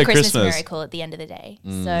has Oh, to be yeah, a Christmas, Christmas. miracle at the end of the day. So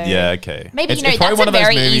Yeah, okay. maybe It's you know probably that's one a of those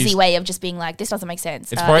very movies- easy way of just being like, this doesn't make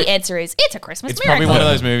sense. It's probably- the answer is it's a Christmas It's miracle. probably one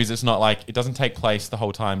of those movies. It's not like it doesn't take place the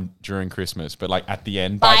whole time during Christmas, but like at the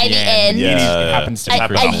end, By the end. it Yeah. happens to be A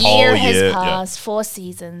Christmas. the whole year has year, yeah. passed, 4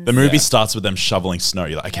 seasons. The movie starts with them shoveling snow.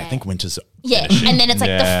 You're like, okay, I think winter's Yeah, finishing. and then it's like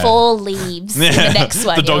Yeah. the fall leaves in the next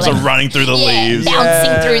one. The dogs You're are like, running through the leaves.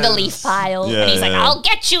 bouncing through the leaf pile. Yeah, and he's like, yeah. I'll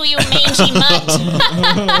get you, you mangy mutt.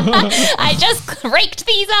 I just raked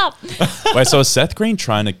these up. Wait, so is Seth Green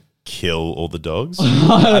trying to kill all the dogs?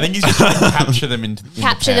 I think he's just trying to capture them in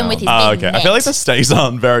Capture them with his Oh, big okay. net. I feel like the stakes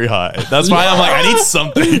aren't very high. That's why I'm like, I need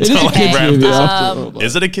something It to is a like kids ramp movie this up. after all, but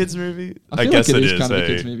Is it a kids movie? I feel guess like it is. kind of a eh?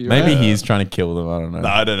 kids movie, Maybe right? he's trying to kill them. I don't know. No,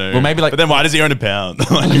 I don't know. Well, maybe like but then why does he own a pound?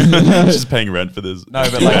 Like, he's just paying rent for this. no,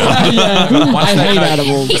 but like Yeah, once I they- hate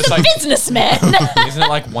animals. He's It's a like- businessman. isn't it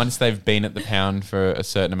like once they've been at the pound for a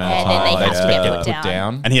certain amount of And then time, they have to get get put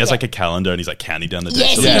down? And he has like a calendar and he's like counting down the days.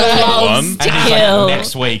 Yes, till he he gets to loves one. to And he's kill. like,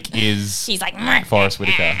 next week is He's like, Forrest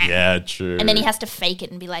Whitaker. Yeah, true. and then he has to fake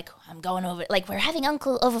it and be like, I'm going over, like, we're having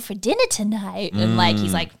Uncle over for dinner tonight. And like,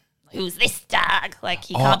 he's like, who's this dog? Like,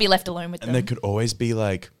 he can't be left alone with And them. there could always be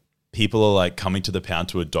like people are like coming to the pound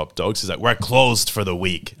to adopt dogs. He's like, we're closed for the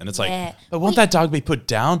week. And it's like, Yeah. but won't that dog be put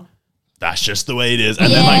down? That's just the way it is.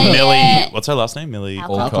 And then like Yeah, Millie, yeah. what's her last name? Millie.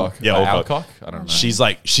 Alcock. Alcock. Yeah, Like Alcock. Alcock? I don't know.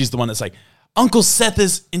 She's the one that's like, Uncle Seth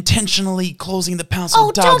is intentionally closing the pound so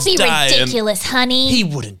Oh, don't dogs be die. And ridiculous, honey. he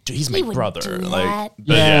wouldn't do. He's my wouldn't brother. do Like, that.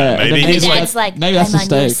 but yeah, Yeah, and maybe then and he's the like, dad's like, maybe that's I'm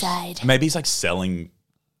the on your stakes. side. maybe he's like selling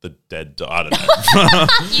the dead dog. I don't know.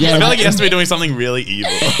 Yeah, I feel like he has to be doing something really evil.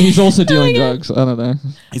 he's also dealing drugs. I don't know.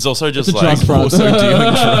 He's also just It's a like, drug front. also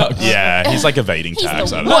dealing drugs. yeah, he's like evading He's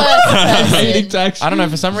tax. I the don't know. worst Hating person. tax. I don't know.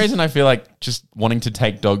 For some reason, I feel like just wanting to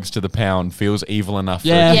take dogs to the pound feels evil enough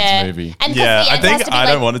Yeah. for a Yeah. kids movie. And 'cause Yeah, the I end has think to be I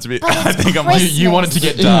like, don't want it to be. but I it's think I'm like, Christmas. You wanted to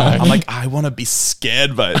get dark. I'm like, I want to be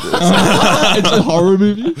scared by this. It's a horror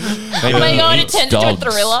movie. Oh my god, it turns into a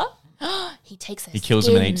thriller. He takes their He kills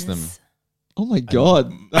them and eats them. skins. Oh my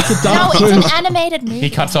god, that's a No, dark it's movie. an animated movie. He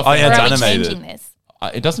cuts off. Oh, yeah, Or it's are we animated. changing this?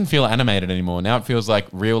 It doesn't feel animated anymore. Now it feels like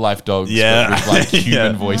real life dogs, Yeah. but with like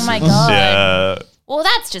human Yeah. voices. Oh my god. Yeah, Well,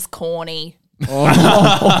 that's just corny.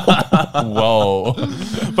 Whoa.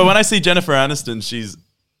 but when I see Jennifer Aniston, she's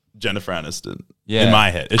Jennifer Aniston Yeah. in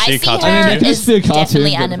my head. Is she I a see cartoon? her it could as just be a cartoon,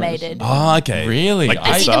 definitely but animated. Oh, okay. Really? Like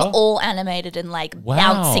I see them Pixar? all animated and like Wow.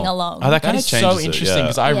 bouncing along. Oh, that That kind of is changes so it, interesting yeah.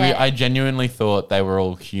 because Yeah. I genuinely thought they were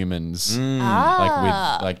all humans, like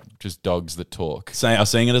with like just dogs that talk. I was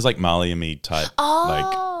saying it as like Marley and Me type.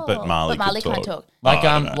 Oh. But Marley can't could talk. Like Oh,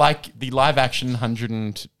 I don't know. like the live action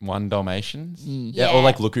 101 Dalmatians. Yeah, or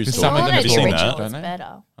like Look Who's Some of Talking. them Have are you seen original, that? don't they?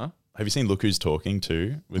 Better. Have you seen Look Who's Talking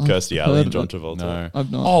too with I've Kirstie Alley heard and of John it. Travolta? No.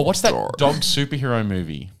 I've not. Oh, what's that dog superhero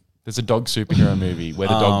movie? There's a dog superhero movie where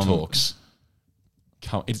the dog talks.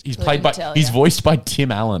 He's played by. tell He's ya. voiced by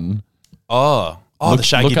Tim Allen. Oh, Oh, the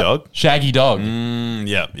shaggy dog. Shaggy dog.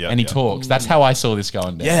 Yeah. And he talks. That's how I saw this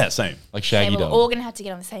going down. Yeah, same. Like Shaggy Okay, we're dog. all gonna have to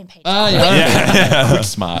get on the same page. Quick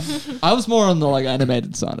smart. I was more on the like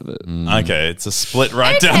animated side of it. Okay, it's a split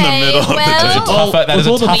right down the Okay, middle well- of the table. Tougher, that is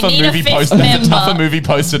a with all the- tougher We need a movie fifth poster. That's a member. tougher movie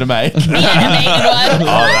poster to make. The animated one.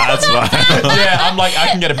 Oh, that's fine. Yeah, I'm like, I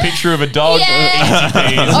can get a picture of a dog. Yeah. Easy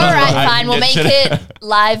peasy. All right, I fine. can We'll get make to- it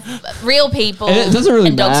live, real people. It doesn't really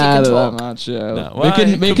and dogs who can matter that talk. much. Yeah, No, we well, can.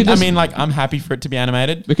 it We could- can just. I mean, like, I'm happy for it to be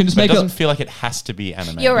animated. We can just but make it it- doesn't feel like it has to be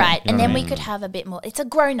animated. You're right, You know and what then I we mean? could have a bit more. It's a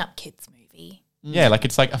grown-up kids movie. Yeah, like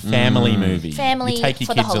it's like a family movie. Family You take your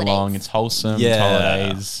for the kids along. holidays. It's wholesome. Yeah. It's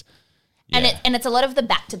holidays. And it's a lot of the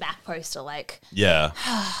back-to-back poster, like Yeah.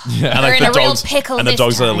 Yeah. And We're in the a real dogs, pickle and the this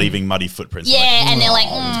dogs are time. leaving muddy footprints. yeah, and they're like,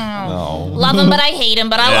 love them, but I hate them,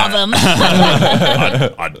 but I Yeah. love them.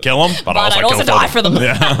 I'd kill them, but, But I'd also kill die for them.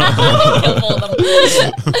 Kill for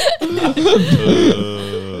them.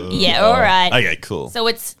 Yeah, all right. Okay, cool. So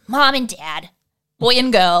it's mom and dad, boy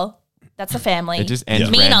and girl. That's a family. It just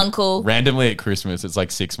ends Me and uncle. randomly at Christmas. It's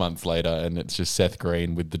like 6 months later, and it's just Seth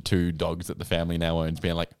Green with the 2 dogs that the family now owns,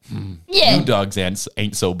 being like, Yeah. "You dogs ain't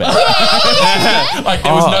so bad." Like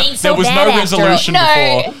Ain't so there was bad no after all. resolution No.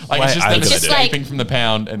 before. Like Wait, it's just I them have a good escaping idea. from the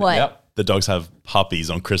pound. And What? Yep. The dogs have puppies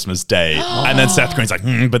on Christmas Day, and then Seth Green's like,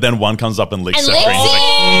 but then one comes up and licks And Seth licks Green. He's like,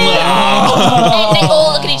 and they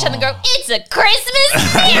all look at each other and go, "It's a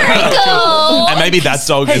Christmas miracle." and maybe that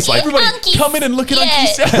dog is like, Everybody, Unky- come in and look at yeah. Unky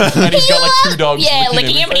Seth. And he's got like 2 dogs. Yeah, licking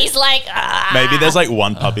licking him, and he's like, maybe there's like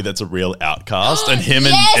one puppy that's a real outcast, and him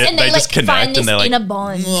yes, and, and they they just like connect, find this and they're like, inner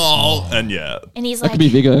bond. oh, and yeah, And he's that like, could be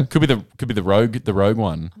Vigo. Could be the rogue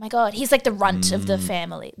one. oh my god, he's like the runt of the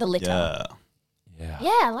family, the litter. yeah,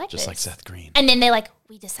 Yeah, I like just this. like Seth Green. And then they're like,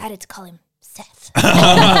 we decided to call him Seth.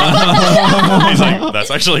 He's like,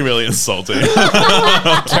 that's actually really insulting.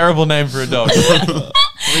 Terrible name for a dog. And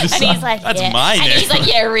he's like, That's yeah. my And name. he's like,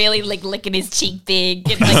 yeah, really like licking his cheek big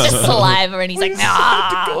and like just saliva. And he's like,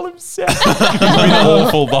 nah. Call him Seth. It's been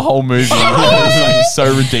awful the whole movie. It's like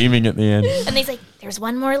so redeeming at the end. And he's like, there's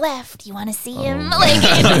one more left. You want to see him? Like in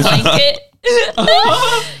the blanket.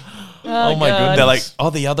 Oh my goodness. They're like, oh,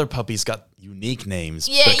 the other puppy's got unique names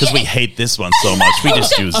Yeah, because yeah. we hate this one so much. We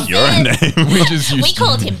just use your name. We just used We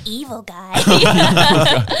called him Evil Guy.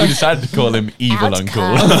 we decided to call him Evil Uncle.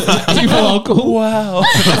 Outcast. Evil uncle. Wow.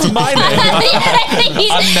 That's my name.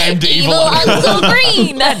 He's Unnamed Evil Evil Uncle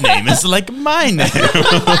Green. Name is like my name.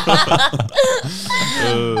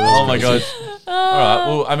 Oh my god. All right.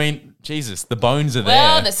 Well, I mean, Jesus, the bones are there.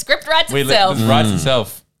 Well, the script writes This itself. writes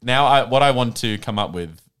itself. Now, what I want to come up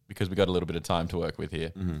with, because we got a little bit of time to work with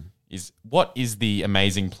here, is what is the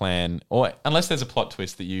amazing plan? Or unless there's a plot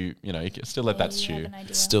twist that you can still let that You have stew. an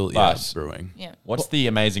idea. Still, But- brewing. Yeah. What's the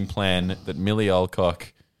amazing plan that Millie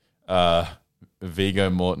Alcock, Viggo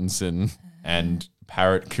Mortensen, and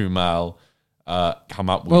Parrot Kumal come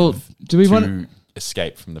up with Well, do we to want-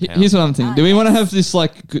 escape from the pound? Here's what I'm thinking. Oh, Do we want to yes. have this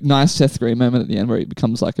like nice Seth Green moment at the end where he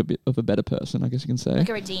becomes like a bit of a better person? I guess you can say Like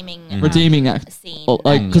a redeeming redeeming act. scene. Or,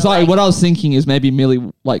 like, because Like- what I was thinking is maybe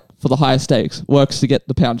Millie, like for the higher stakes, works to get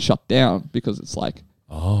the pound shut down because it's like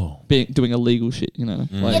doing illegal shit, you know.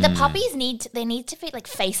 Like, Yeah, the puppies need to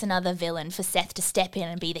face another villain for Seth to step in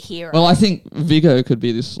and be the hero. well, I think Vigo could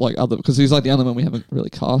be this like other because he's like the other one we haven't really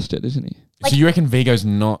cast yet, isn't he? So you reckon Vigo's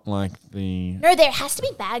not like the... no, there has to be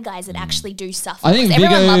bad guys that actually do stuff. I think because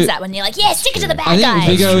everyone Viggo- loves that when you're like, yeah, stick it to the bad I think guys.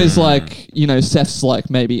 Vigo is like Seth's like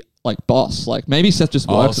maybe like boss. Like maybe Seth just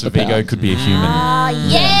works so at the Vigo pound. could be a human.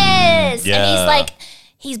 Yes, Yeah. and he's like,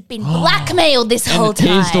 he's been blackmailed this whole And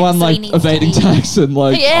time. he's the one so he like needs to evading be- tax and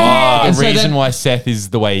like Yeah. And The so reason then- why Seth is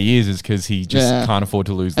the way he is because he just Yeah. can't afford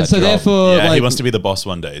to lose that and so job. therefore Yeah, like he wants to be the boss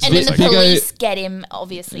one day. So And then he's the like, Vigo- police get him,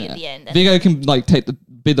 obviously, at the end. Vigo can like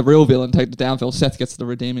be the real villain, take the downfall. Seth gets the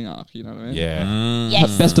redeeming arc. You know what I mean? Yeah.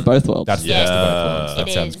 Yes. Best of both worlds. That's the Yeah. best of both worlds. That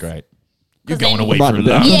It sounds is. great. you're 'Cause going then- away Write for it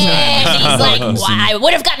down. love. Yeah, he's like, "Why, I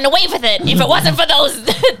would have gotten away with it if it wasn't for those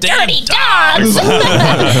dirty dogs.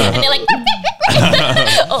 And they're like,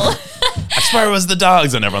 oh, I swear it was the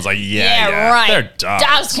dogs, and everyone's like, yeah, right. they're dogs.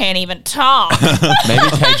 Dogs can't even talk. Maybe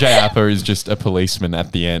KJ Apper is just a policeman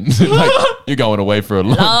at the end. Like, you're going away for a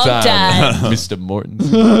long, Long time. Mr.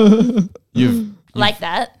 Morton. You've Like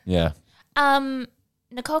that. yeah.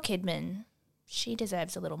 Nicole Kidman, she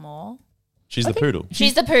deserves a little more. She's the poodle.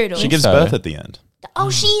 She's the poodle. She gives So. birth at the end. Oh,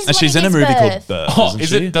 she's And when she's he in a gives movie called birth. Birth. Oh, isn't is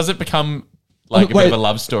she? it? Does it become like a bit Wait. of a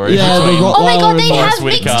love story Yeah, between the Oh my god, they Rottweiler have Forrest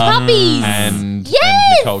mixed Whitaker puppies. and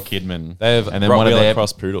Yes! Nicole Kidman? They have and then one of Rottweiler their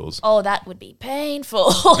cross poodles. Oh, that would be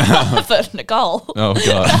painful for Nicole. Oh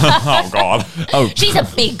god. Oh God. Oh, She's a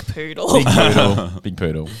big poodle. big poodle. Big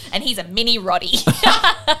poodle. And he's a mini Roddy.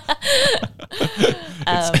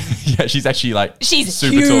 Yeah, she's actually like She's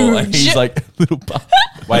super tall, and huge. he's like little.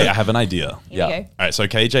 Wait, I have an idea. Here we Yeah. go. All right, so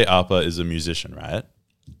KJ Apa is a musician, right?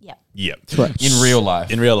 Yep. Yeah. Correct. In real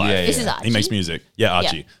life. In real life. Yeah, This yeah. is Archie. He makes music. Yeah,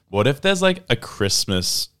 Archie. Yeah. What if there's like a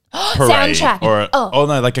Christmas parade Soundtrack. or Oh.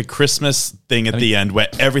 no, like a Christmas thing at the end where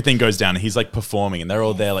everything goes down and he's like performing and they're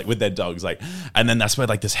all there like with their dogs, like, and then that's where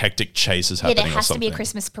like this hectic chase is Yeah, happening. there or has to be a something.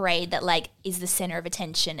 Christmas parade that like is the center of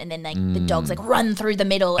attention, and then like the dogs like run through the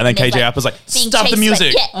middle, And then there's, KJ Apa's like, being "Stop the chased by-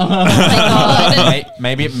 music." Yeah. Oh my god.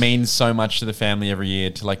 Maybe it means so much to the family every year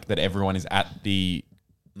to like that everyone is at the.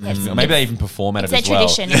 Yes, Maybe they even perform at it's it their as well.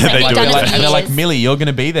 tradition. It's like They they've do done it it like- for And they're like, years. Millie, you're going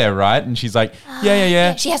to be there, right? And she's like,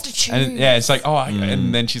 yeah. She has to choose. And yeah, it's like,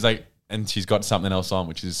 and then she's like, and she's got something else on,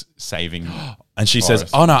 which is saving. And she says,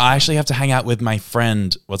 Forrest. "Oh no, I actually have to hang out with my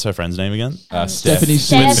friend. What's her friend's name again? Stephanie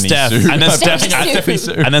Sue. Steph." Sue. And then Steph's Stephanie at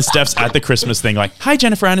Sue. and then Steph's at the Christmas thing, like, "Hi,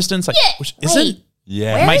 Jennifer Aniston." It's like, Yeah, "Which- wait. isn't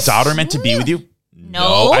Yeah. my Where's- daughter meant to be with you?"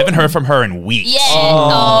 No. I haven't heard from her in weeks. Yeah.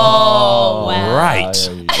 Oh, wow. Right.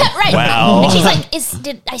 Right. Well. And she's like,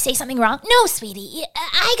 did I say something wrong? No, sweetie.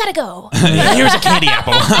 I gotta go. Here's a candy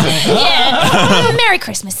apple. Yeah. Merry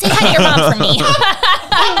Christmas. Say hi to your mom for me.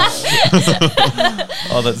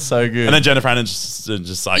 Oh, that's so good. And then Jennifer Aniston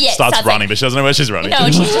just like Yeah, starts starts running, like- but she doesn't know where she's running. No,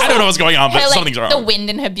 she's just I don't know what's going on, but Her, like, something's wrong. The wind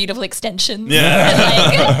in her beautiful extensions. Yeah.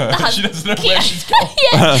 And, like, She doesn't know where she's going.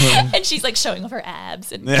 Yeah. And she's like showing off her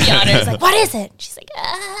abs. And Keanu's like, what is it? She's like,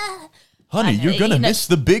 Honey, you're going to miss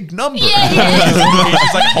the big number. Yeah, yeah.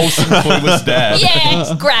 She's like wholesome, clueless dad. Yeah.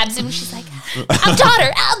 She grabs him. She's like, I'm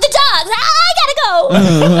daughter. The dogs. I gotta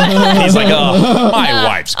go. He's like, "Oh, my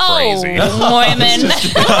wife's crazy." Oh, women.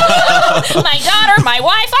 My daughter, my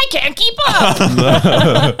wife, I can't keep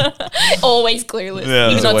up. Always clueless. Yeah.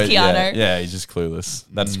 Even though it's Wait, Keanu. yeah, he's just clueless.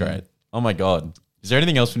 That's great. Oh my God. Is there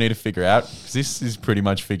anything else we need to figure out? Because this is pretty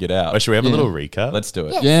much figured out. Oh, should we have a Yeah. little recap? Let's do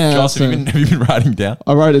it. Yeah. Yeah. Joss, so- have you been writing down?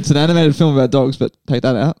 I wrote it's an animated film about dogs, but take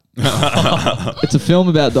that out. It's a film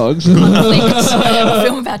about dogs. A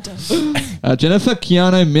film about dogs. Jennifer,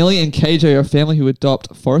 Keanu, Millie, and KJ are a family who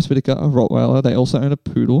adopt Forrest Whitaker, a Rottweiler. They also own a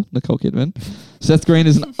poodle, Nicole Kidman. Seth Green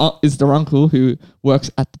is their uncle who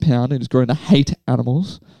works at the pound and is grown to hate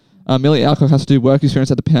animals. Millie Alcock has to do work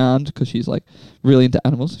experience at the pound because she's like really into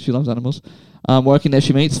animals. She loves animals. Working there,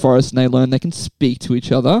 she meets Forrest and they learn they can speak to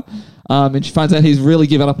each other. And she finds out he's really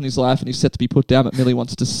given up on his life and he's set to be put down, but Millie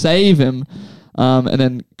wants to save him. And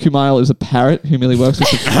then Kumail is a parrot who Millie works with.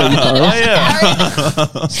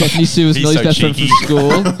 Stephanie Sue is He's Millie's so best friend cheeky. from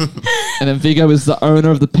school. And then Vigo is the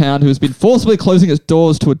owner of the pound who has been forcibly closing its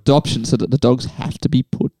doors to adoption so that the dogs have to be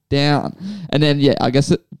put down. And then, yeah, I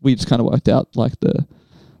guess we just kind of worked out like the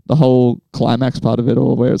whole climax part of it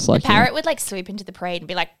all where it's like... Parrot would like sweep into the parade and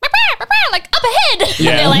be like, "Bah, bah, bah, bah," like up ahead. And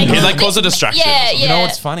Yeah. they're like, He'd like cause a distraction. Yeah, You know yeah.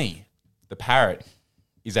 what's funny? The parrot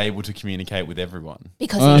is able to communicate with everyone.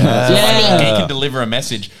 Because Yeah. Like, Yeah. he can deliver a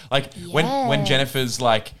message. Like when Yeah. Jennifer's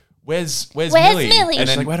like, "Where's Where's Millie?" Millie? And then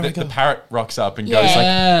She's like, "Where do we the go?" parrot rocks up and Yeah. goes like,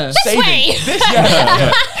 Yeah. this "Saving way. this,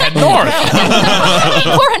 yeah." Head north.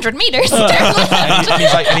 400 meters. Turn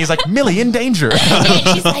left. and he's like, "Millie in danger." And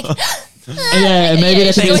she's like, Yeah, maybe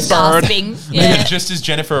they she think goes it's bird. gasping. And Yeah. just as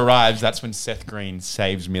Jennifer arrives, that's when Seth Green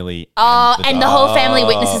saves Millie. Oh, and the dog. whole family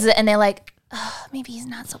witnesses it, and they're like, oh, maybe he's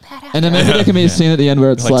not so bad after And then maybe there can be a scene at the end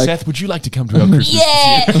where it's Like, like... Seth, would you like to come to our Christmas?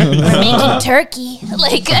 yeah, we're making turkey.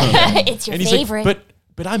 Like, it's your And he's favorite. like,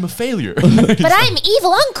 but I'm a failure. but I'm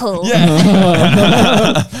evil uncle.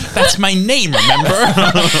 That's my name, remember?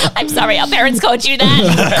 I'm sorry, our parents called you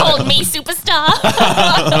that. Called me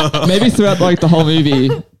superstar. Maybe throughout like the whole movie,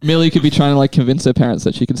 Millie could be trying to like convince her parents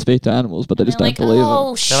that she can speak to animals, but they just They're don't like, believe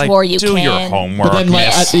oh, it. They're sure like, you do can. your homework, But then like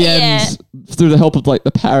at miss. the end, through the help of like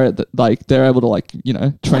the parrot, that like they're able to like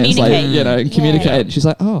translate, Communicate. and communicate. Yeah. And she's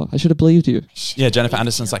like, oh, I should have believed you. Yeah, Jennifer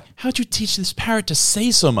Aniston's like, "How'd you teach this parrot to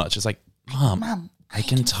say so much?" It's like, Mom, I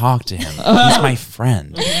can talk to him. He's my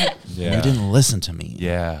friend. Yeah. You didn't listen to me.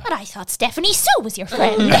 Yeah. But I thought Stephanie Sue was your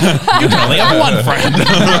friend. You can only have one friend.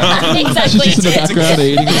 She's Exactly. just in the background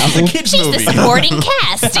eating an apple. Kids She's the movie. supporting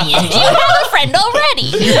cast. You have a friend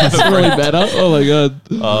already. That's really better. Oh my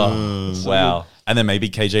god. Wow. And then maybe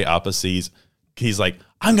KJ Apa he's like,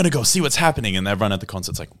 "I'm going to go see what's happening." And everyone at the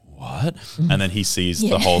concert's like, "What?" And then he sees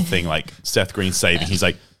the whole thing, like Seth Green saving. He's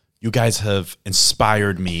like, "You guys have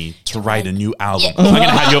inspired me to write a new album. I'm going to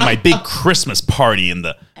have you at my big Christmas party in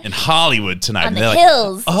Hollywood tonight." On And the they're like,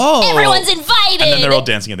 hills. "Oh." Everyone's invited. And then they're all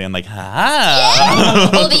dancing at the end like, "Ah."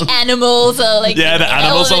 All the animals are like... Yeah, the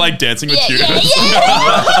animals are like dancing with you.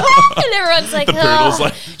 Yeah. And everyone's like, The poodle's oh,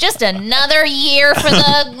 like- just another year for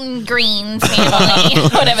the Green family.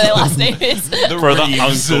 Whatever their last name is. For the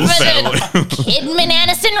uncle For family. the Kidman,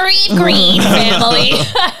 Aniston, Reeve, Green family.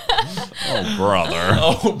 brother.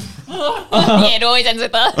 Yeah, it always ends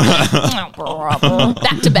with a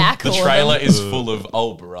back to back. The trailer is full of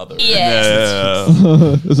 "Oh brother." Yeah.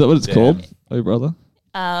 Is that what it's Damn. called? Oh, brother?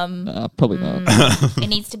 Probably not. It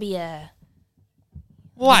needs to be a.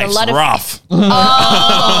 Life's lot of- rough.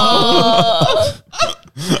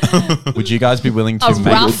 Would you guys be willing to A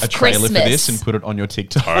make rough a trailer for Christmas. this and put it on your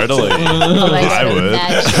TikTok? Totally. Like I sort of would.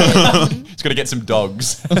 bad shit. It's got to get some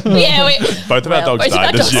dogs. Yeah, Both of our dogs both of our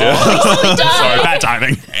died this dogs year. recently died. Sorry, bad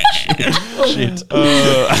timing. Shit.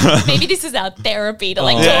 Maybe this is our therapy to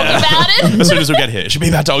like Yeah. talk about it. As soon as we get here, it should be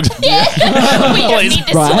about dogs. Yeah. We just need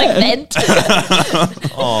this to like Right. vent.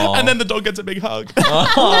 And then the dog gets a big hug. It's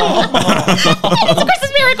a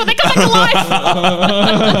Christmas miracle. They come back to life.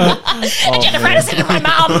 And Jennifer Aniston is my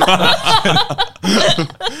mum.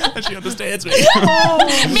 And she understands me.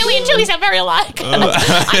 Millie and Chili sound very alike. I'm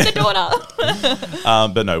the daughter.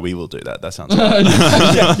 But no, we will do that. That sounds good.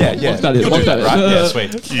 Yeah. That is, lock that in. Right? Yeah,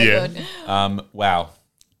 sweet. Yeah. Good. Wow.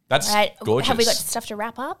 That's Right. gorgeous. Have we got stuff to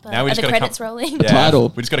wrap up? Now we Are just the gotta credits come- rolling? Yeah, Title.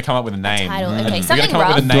 We just got to come up with a name. Title. Okay. We got to Something come up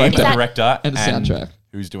with a rough. name, Is the that- director, And the soundtrack.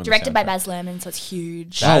 Who's doing Directed the by soundtrack. Baz Luhrmann, so it's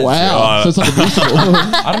huge. Oh, wow. So it's like a musical.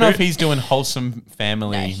 I don't know if he's doing wholesome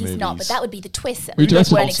family No, he's movies. not, but that would be the twist that Who we just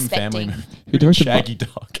directed weren't Wholesome family expecting. movie. Who directed Shaggy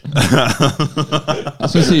Dog. I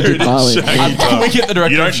was going to say you did Marley. Shaggy Can we get the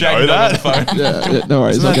director You don't of Shaggy know Dog on the that? phone? Yeah, no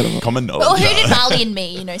worries. I'll get him. Common Well, knowledge. who did Marley and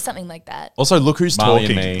Me? You know, something like that. Also, look who's Marley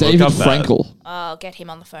and talking. Me. Look David up that. Frankel. Oh, get him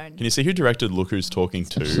on the phone. Can you see who directed Look Who's Talking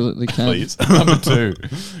To? Absolutely can. Please. Number 2.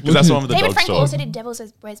 Because that's the one with the David dogs Frankel talk. also did Devil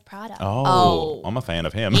Wears Prada. Oh, I'm a fan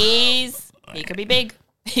of him. He could be big.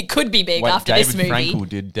 He could be big Wait, after David this movie. Frankel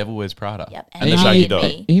did Devil Wears Prada. Yep. And the Marley Shaggy and Dog.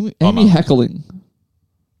 Me. Amy Mama. Heckling.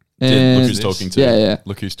 Did And Look Who's Talking To. Yeah.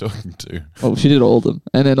 Look who's talking to. Oh, she did all of them.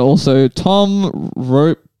 And then also Tom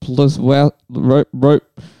Repels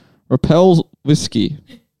Whiskey.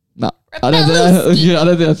 No. I don't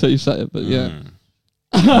think that's how you say it, but yeah.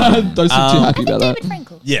 Don't seem too happy I think about David that.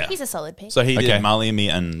 Frankel. Yeah. He's a solid pick. So he Okay. did Marley and Me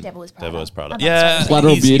and Devil Wears Prada. Devil Wears Prada. I'm Yeah, obsessed.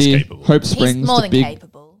 Collateral he's Beauty, capable. Hope He's Springs, more the than big.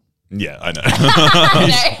 capable. Yeah, I know.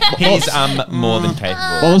 He's more than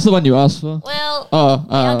capable. What was the one you asked for? Well, Oh,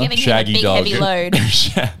 we are giving Shaggy him a big Dog. heavy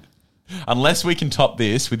load. Unless we can top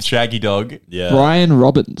this with Shaggy Dog. Yeah. Brian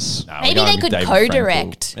Robbins. Nah, we're Maybe going they with could David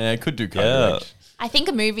co-direct. Frankel. Yeah, could do co-direct. I think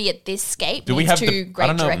a movie at this scape Do we needs have two the, I great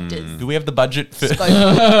don't know, directors. Do we have the budget for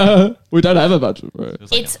We don't have a budget, bro.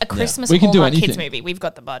 It's a Christmas We can do Hallmark kids anything. movie. We've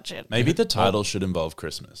got the budget. Maybe the title should involve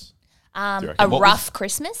Christmas. A reckon? What rough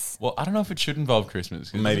Christmas? Well, I don't know if it should involve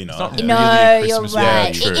Christmas. 'cause Maybe it's not. really No, a you're Christmas right.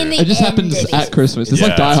 movie. true. In the It just end, happens it at is. Christmas. It's Yeah,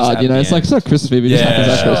 like Die it's just Hard, you know? at It's the like it's not a Christmas movie. It just happens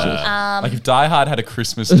at Christmas. Like if Die Hard had a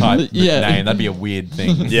Christmas type Yeah. name, that'd be a weird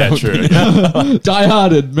thing. Yeah, true. Die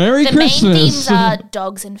Harded. Merry The Christmas. main themes are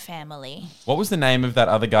dogs and family. What was the name of that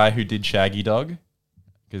other guy who did Shaggy Dog?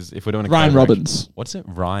 Because if we're doing a Ryan co-direct- Robbins. What's it?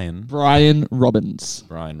 Ryan. Brian Robbins.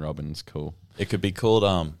 Brian Robbins. Cool. It could be called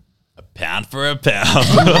A Pound for a Pound.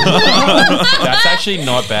 That's actually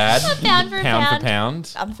not bad. Pound for pound pound. for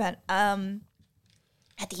pound. I'm a fan.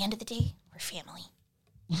 At the end of the day, we're family.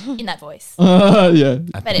 In that voice. Yeah.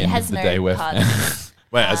 At But the it end has of the no day, we're part.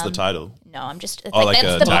 Wait, as the title. No, I'm just. It's Oh, like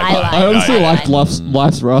that's a the tagline. byline. I honestly Yeah, liked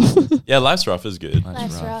Life's Rough. Yeah, Life's Rough is good.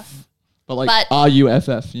 Life's rough. But like But-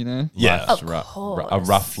 RUFF, you know? Yeah. Life's Of rough. course. A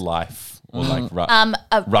rough life. Or like rough,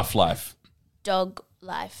 A rough life. dog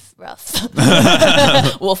life rough.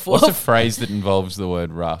 Woof What's a woof. phrase that involves the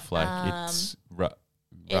word rough? Like it's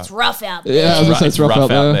It's rough out there. Yeah, I was gonna say it's rough out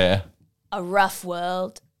there. A rough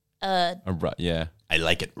world. Yeah. I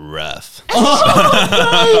like it rough.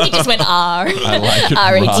 He just went R. I like it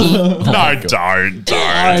R-A-T. rough. No, don't.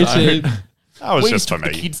 R18. That was We just just for took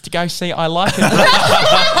the me. kids to go see I Like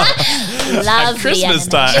It. Love Christmas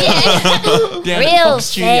the animation. Down at Real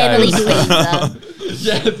Fox family Studios.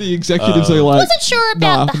 pleaser. Yeah, the executives are like, Wasn't sure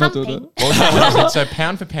nah, about I'm the not doing humping. it. What was that one? So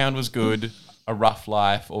Pound for Pound was good. A Rough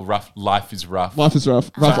Life or Rough Life is Rough. Life is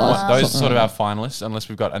rough. Rough So life. those are sort of our finalists, unless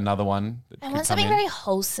we've got another one. That I could want come something in. very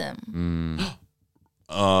wholesome.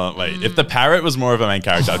 Wait, if the parrot was more of a main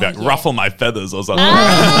character, I'd be like, yeah. ruffle my feathers or something.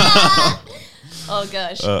 Oh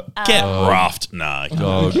gosh. Get roughed. Nah.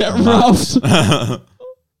 Dog Get roughed.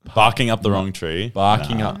 Barking up the wrong tree.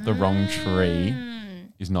 barking up the wrong tree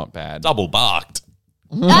is not bad. Double barked.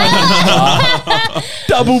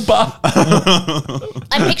 Double bar.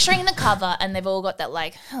 I'm picturing the cover, and they've all got that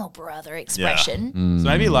like, oh brother expression. So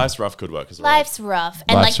maybe Life's Rough could work as well. Life's rough,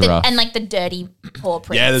 and Life's rough. the dirty paw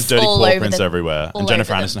prints. Yeah, there's dirty all paw over prints the- everywhere. all And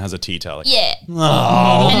Jennifer over Aniston has a tea towel. Like, Yeah,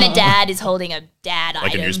 and the dad is holding a dad Like a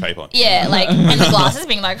item. newspaper. Yeah, like and the glasses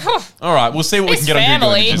being like, huh. All right, we'll see what we This can get on Google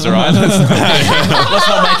family. Images, all right? Let's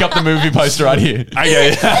not make up the movie poster right here.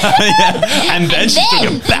 Okay. Yeah. And then she took a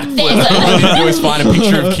Then backflip. there's All a, we need to do is find a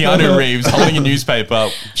picture of Keanu Reeves holding a newspaper,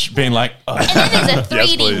 being like, oh. and then there's a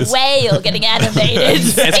 3D please. whale getting animated.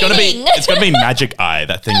 It's gonna be Magic Eye,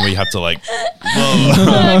 that thing where you have to like.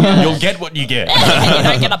 Whoa. You'll get what you get. You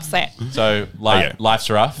don't get upset. So, Okay. Life's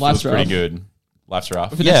Rough. Life's was pretty Rough. good. Life's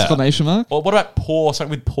Rough. With an Yeah. exclamation mark. Well, what about paw?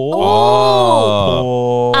 Something with paw?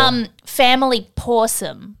 Oh. Family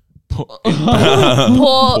Pawsome. Paw,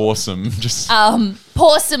 Awesome. Just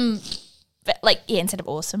Pawsome. Like, yeah, instead of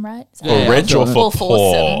awesome, right? So- For rich or for Or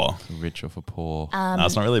poor? rich or for paw. No,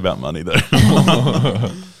 it's not really about money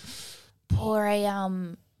though. Or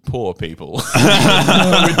a Poor people.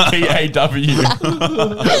 With P-A-W.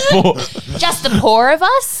 Poor. just the poor of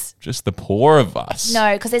us. Just the poor of us.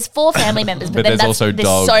 No, because there's 4 family members, but, But then there's also there's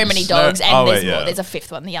dogs. so many dogs, No, and oh, there's wait, more. yeah. There's a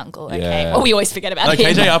 5th one, the uncle. Okay, Yeah. well, we always forget about Like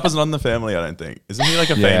him. KJ Upper's not in the family, I don't think. Isn't he like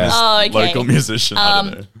a Yeah. famous Oh, okay. local musician? I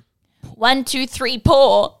don't know. 1, 2, 3,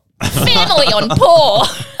 poor. Family on poor.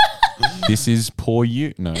 This is poor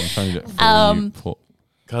you. No, I'm trying to do it for you. Poor,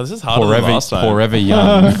 God, this is harder than last time. forever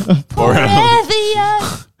young. Forever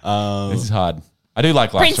young. This is hard. I do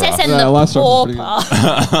like Life's Princess Rough. and Yeah, the Life's Rough is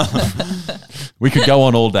pauper. We could go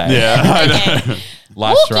on all day. Yeah. Okay.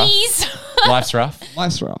 Life's Rough. Wookies. Life's Rough.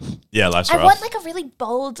 Life's rough. Yeah, Life's I Rough. want like a really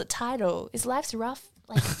bold title. Is Life's Rough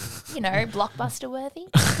like, blockbuster worthy?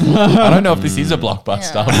 I don't know if this is a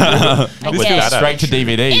blockbuster. Not with Okay. that Straight to attitude.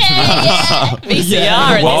 DVD. Yeah.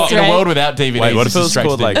 VCR in Well, this in a right? world without DVDs, Wait, what this if it is was straight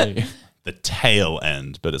called to like DVD. the tail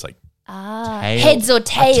end, but it's like Tail. Heads or A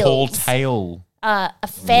tall tails? tail. A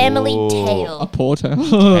family A tale. poor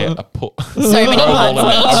tail. A poor. So many puns on A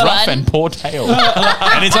each rough one. and poor tail.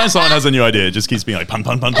 anytime someone has a new idea, it just keeps being like pun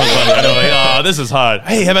pun pun pun pun. And I'm like, oh, this is hard.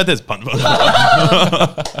 Hey, how about this? Pun pun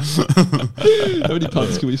pun. How many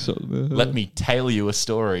puns can we shot there? Let me tail you a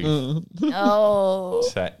story. Oh.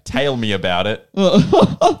 Tail me about it. Tail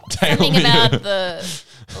Something me. about the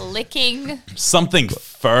licking. Something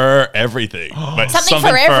for everything. Wait, Something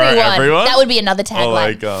for everyone. That would be another tagline. Oh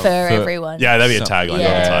my God. For everyone. Yeah, that'd be a tagline, not a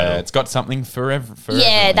Yeah. title. It's got something for Yeah,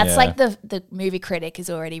 everyone. that's like the movie critic is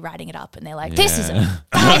already writing it up, and they're like, "This is a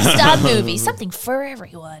 5-star movie, something for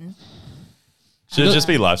everyone." Should it just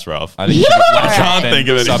be Life's Rough? I think you should I can't then think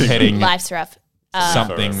of anything. subheading Life's rough.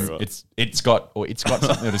 something. For everyone. It's got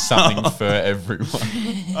something that is something for everyone.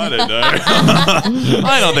 I don't know.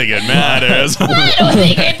 I don't think it matters. I don't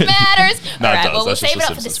think it matters. No, All it right, does. well, we'll That's just save a it up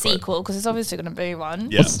for the Simpsons quote. sequel because it's obviously going to be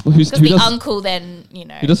one. Yeah. Who Because the does, uncle then,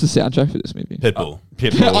 who does the soundtrack for this movie? Pitbull.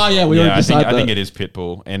 Pitbull. Oh, yeah, we already I decided think that. it is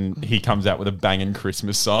Pitbull, and he comes out with a banging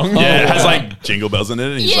Christmas song. Yeah, it has like jingle bells in it,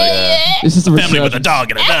 and he's like, Yeah. This is the family with a resurgence.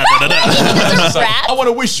 dog and a da da da da. It's a rap. I want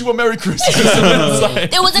to wish you a Merry Christmas. And then it's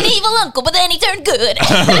like- There was an evil uncle, but then he turned good.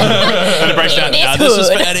 And it breaks down. In this Now, this is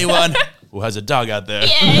for hood. anyone who has a dog out there.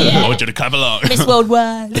 Yeah. I want you to come along Miss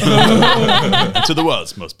Worldwide. to the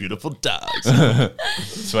world's most beautiful dogs.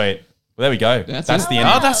 Sweet. Well, there we go. That's That's it. the end.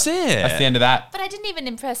 Oh, that's it. That's the end of that. But I didn't even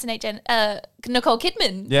impersonate Nicole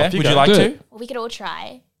Kidman. Yeah. Off you Would go. you like Do to? it. Well, we could all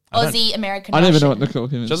try. I don't- Aussie, American, I don't even know Russian. what Nicole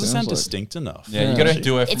Kidman Doesn't sound sounds like. distinct enough. Yeah, you Yeah. got to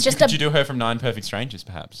do her. It's just could a- you do her from 9 Perfect Strangers,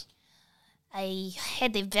 perhaps? I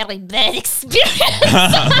had a very bad experience.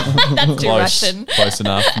 That's too Russian. Close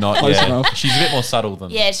enough. Not Close yeah. enough. She's a bit more subtle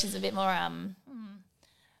than. Yeah, she's a bit more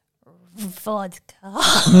vodka.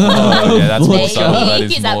 Oh, yeah, that's more Maybe. subtle. That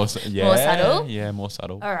is Is that more, more subtle? Yeah, more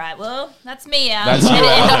subtle. All right, well, that's me out. That's And you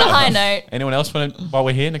end out. on a high note. Anyone else want to, while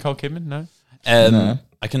we're here, Nicole Kidman? No?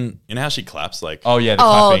 I can, you know how she claps? Like, Oh, yeah, the Oh,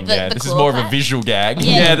 clapping. the- Yeah, the this is claw more of a clap? visual gag.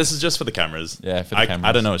 Yeah. yeah, this is just for the cameras. Yeah, for the I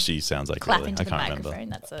cameras. don't know what she sounds like. Clap really. into I the can't microphone.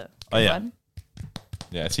 remember. That's a good Oh, yeah. one.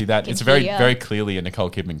 Yeah, see that? can It's very, hear. very clearly a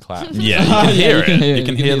Nicole Kidman clap. Yeah, you can hear you can it. hear You it.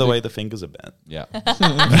 can hear the way the fingers are bent. Yeah.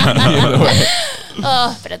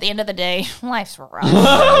 Oh, but at the end of the day, life's rough.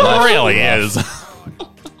 It really is.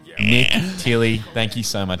 Nick, Tilly, thank you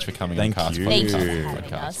so much for coming Thank on Cast you. Thank you for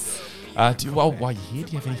Podcast. having us. While you're here,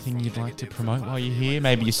 do you have anything you'd like to promote while you're here?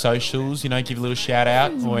 Maybe your socials, give a little shout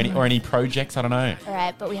out or any projects, I don't know. All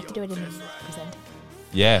right, but we have to do it in the present.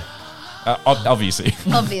 Yeah. Obviously.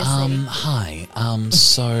 Obviously. Hi.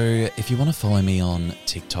 So if you want to follow me on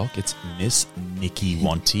TikTok, it's Miss Nikki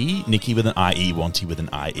Wanty. Nikki with an IE, Wanty with an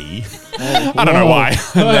IE. I don't know why.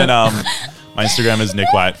 And then my Instagram is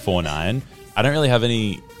NickWhite49. I don't really have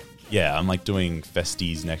any yeah, I'm like doing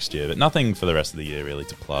festies next year, but nothing for the rest of the year really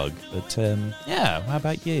to plug. But yeah, how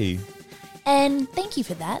about you? And thank you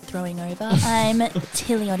for that, throwing over. I'm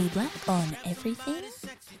Tilly Oddy-Black on everything.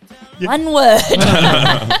 One word.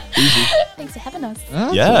 Thanks for having us.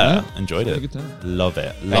 Ah, Yeah, so, enjoyed Had a it. good time. Love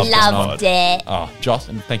it. Loved it. Oh, Joss,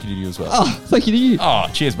 and thank you to you as well. Oh, thank you to you. Oh,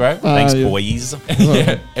 cheers, bro. Thanks, yeah. boys.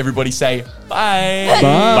 Yeah, everybody say bye.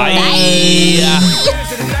 Bye.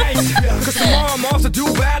 Cause tomorrow I'm off to do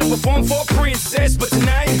battle, perform for a princess. But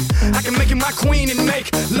tonight, I can make you my queen and make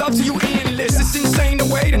love to you endless. It's insane the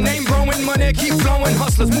way the name growing, money keep flowing.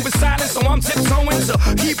 Hustlers moving silent, so I'm tiptoeing. So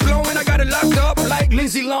keep blowing, I got it locked up like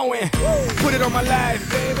Lindsay Lohan. Put it on my life,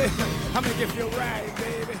 baby. I'ma give you right,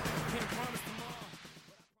 baby.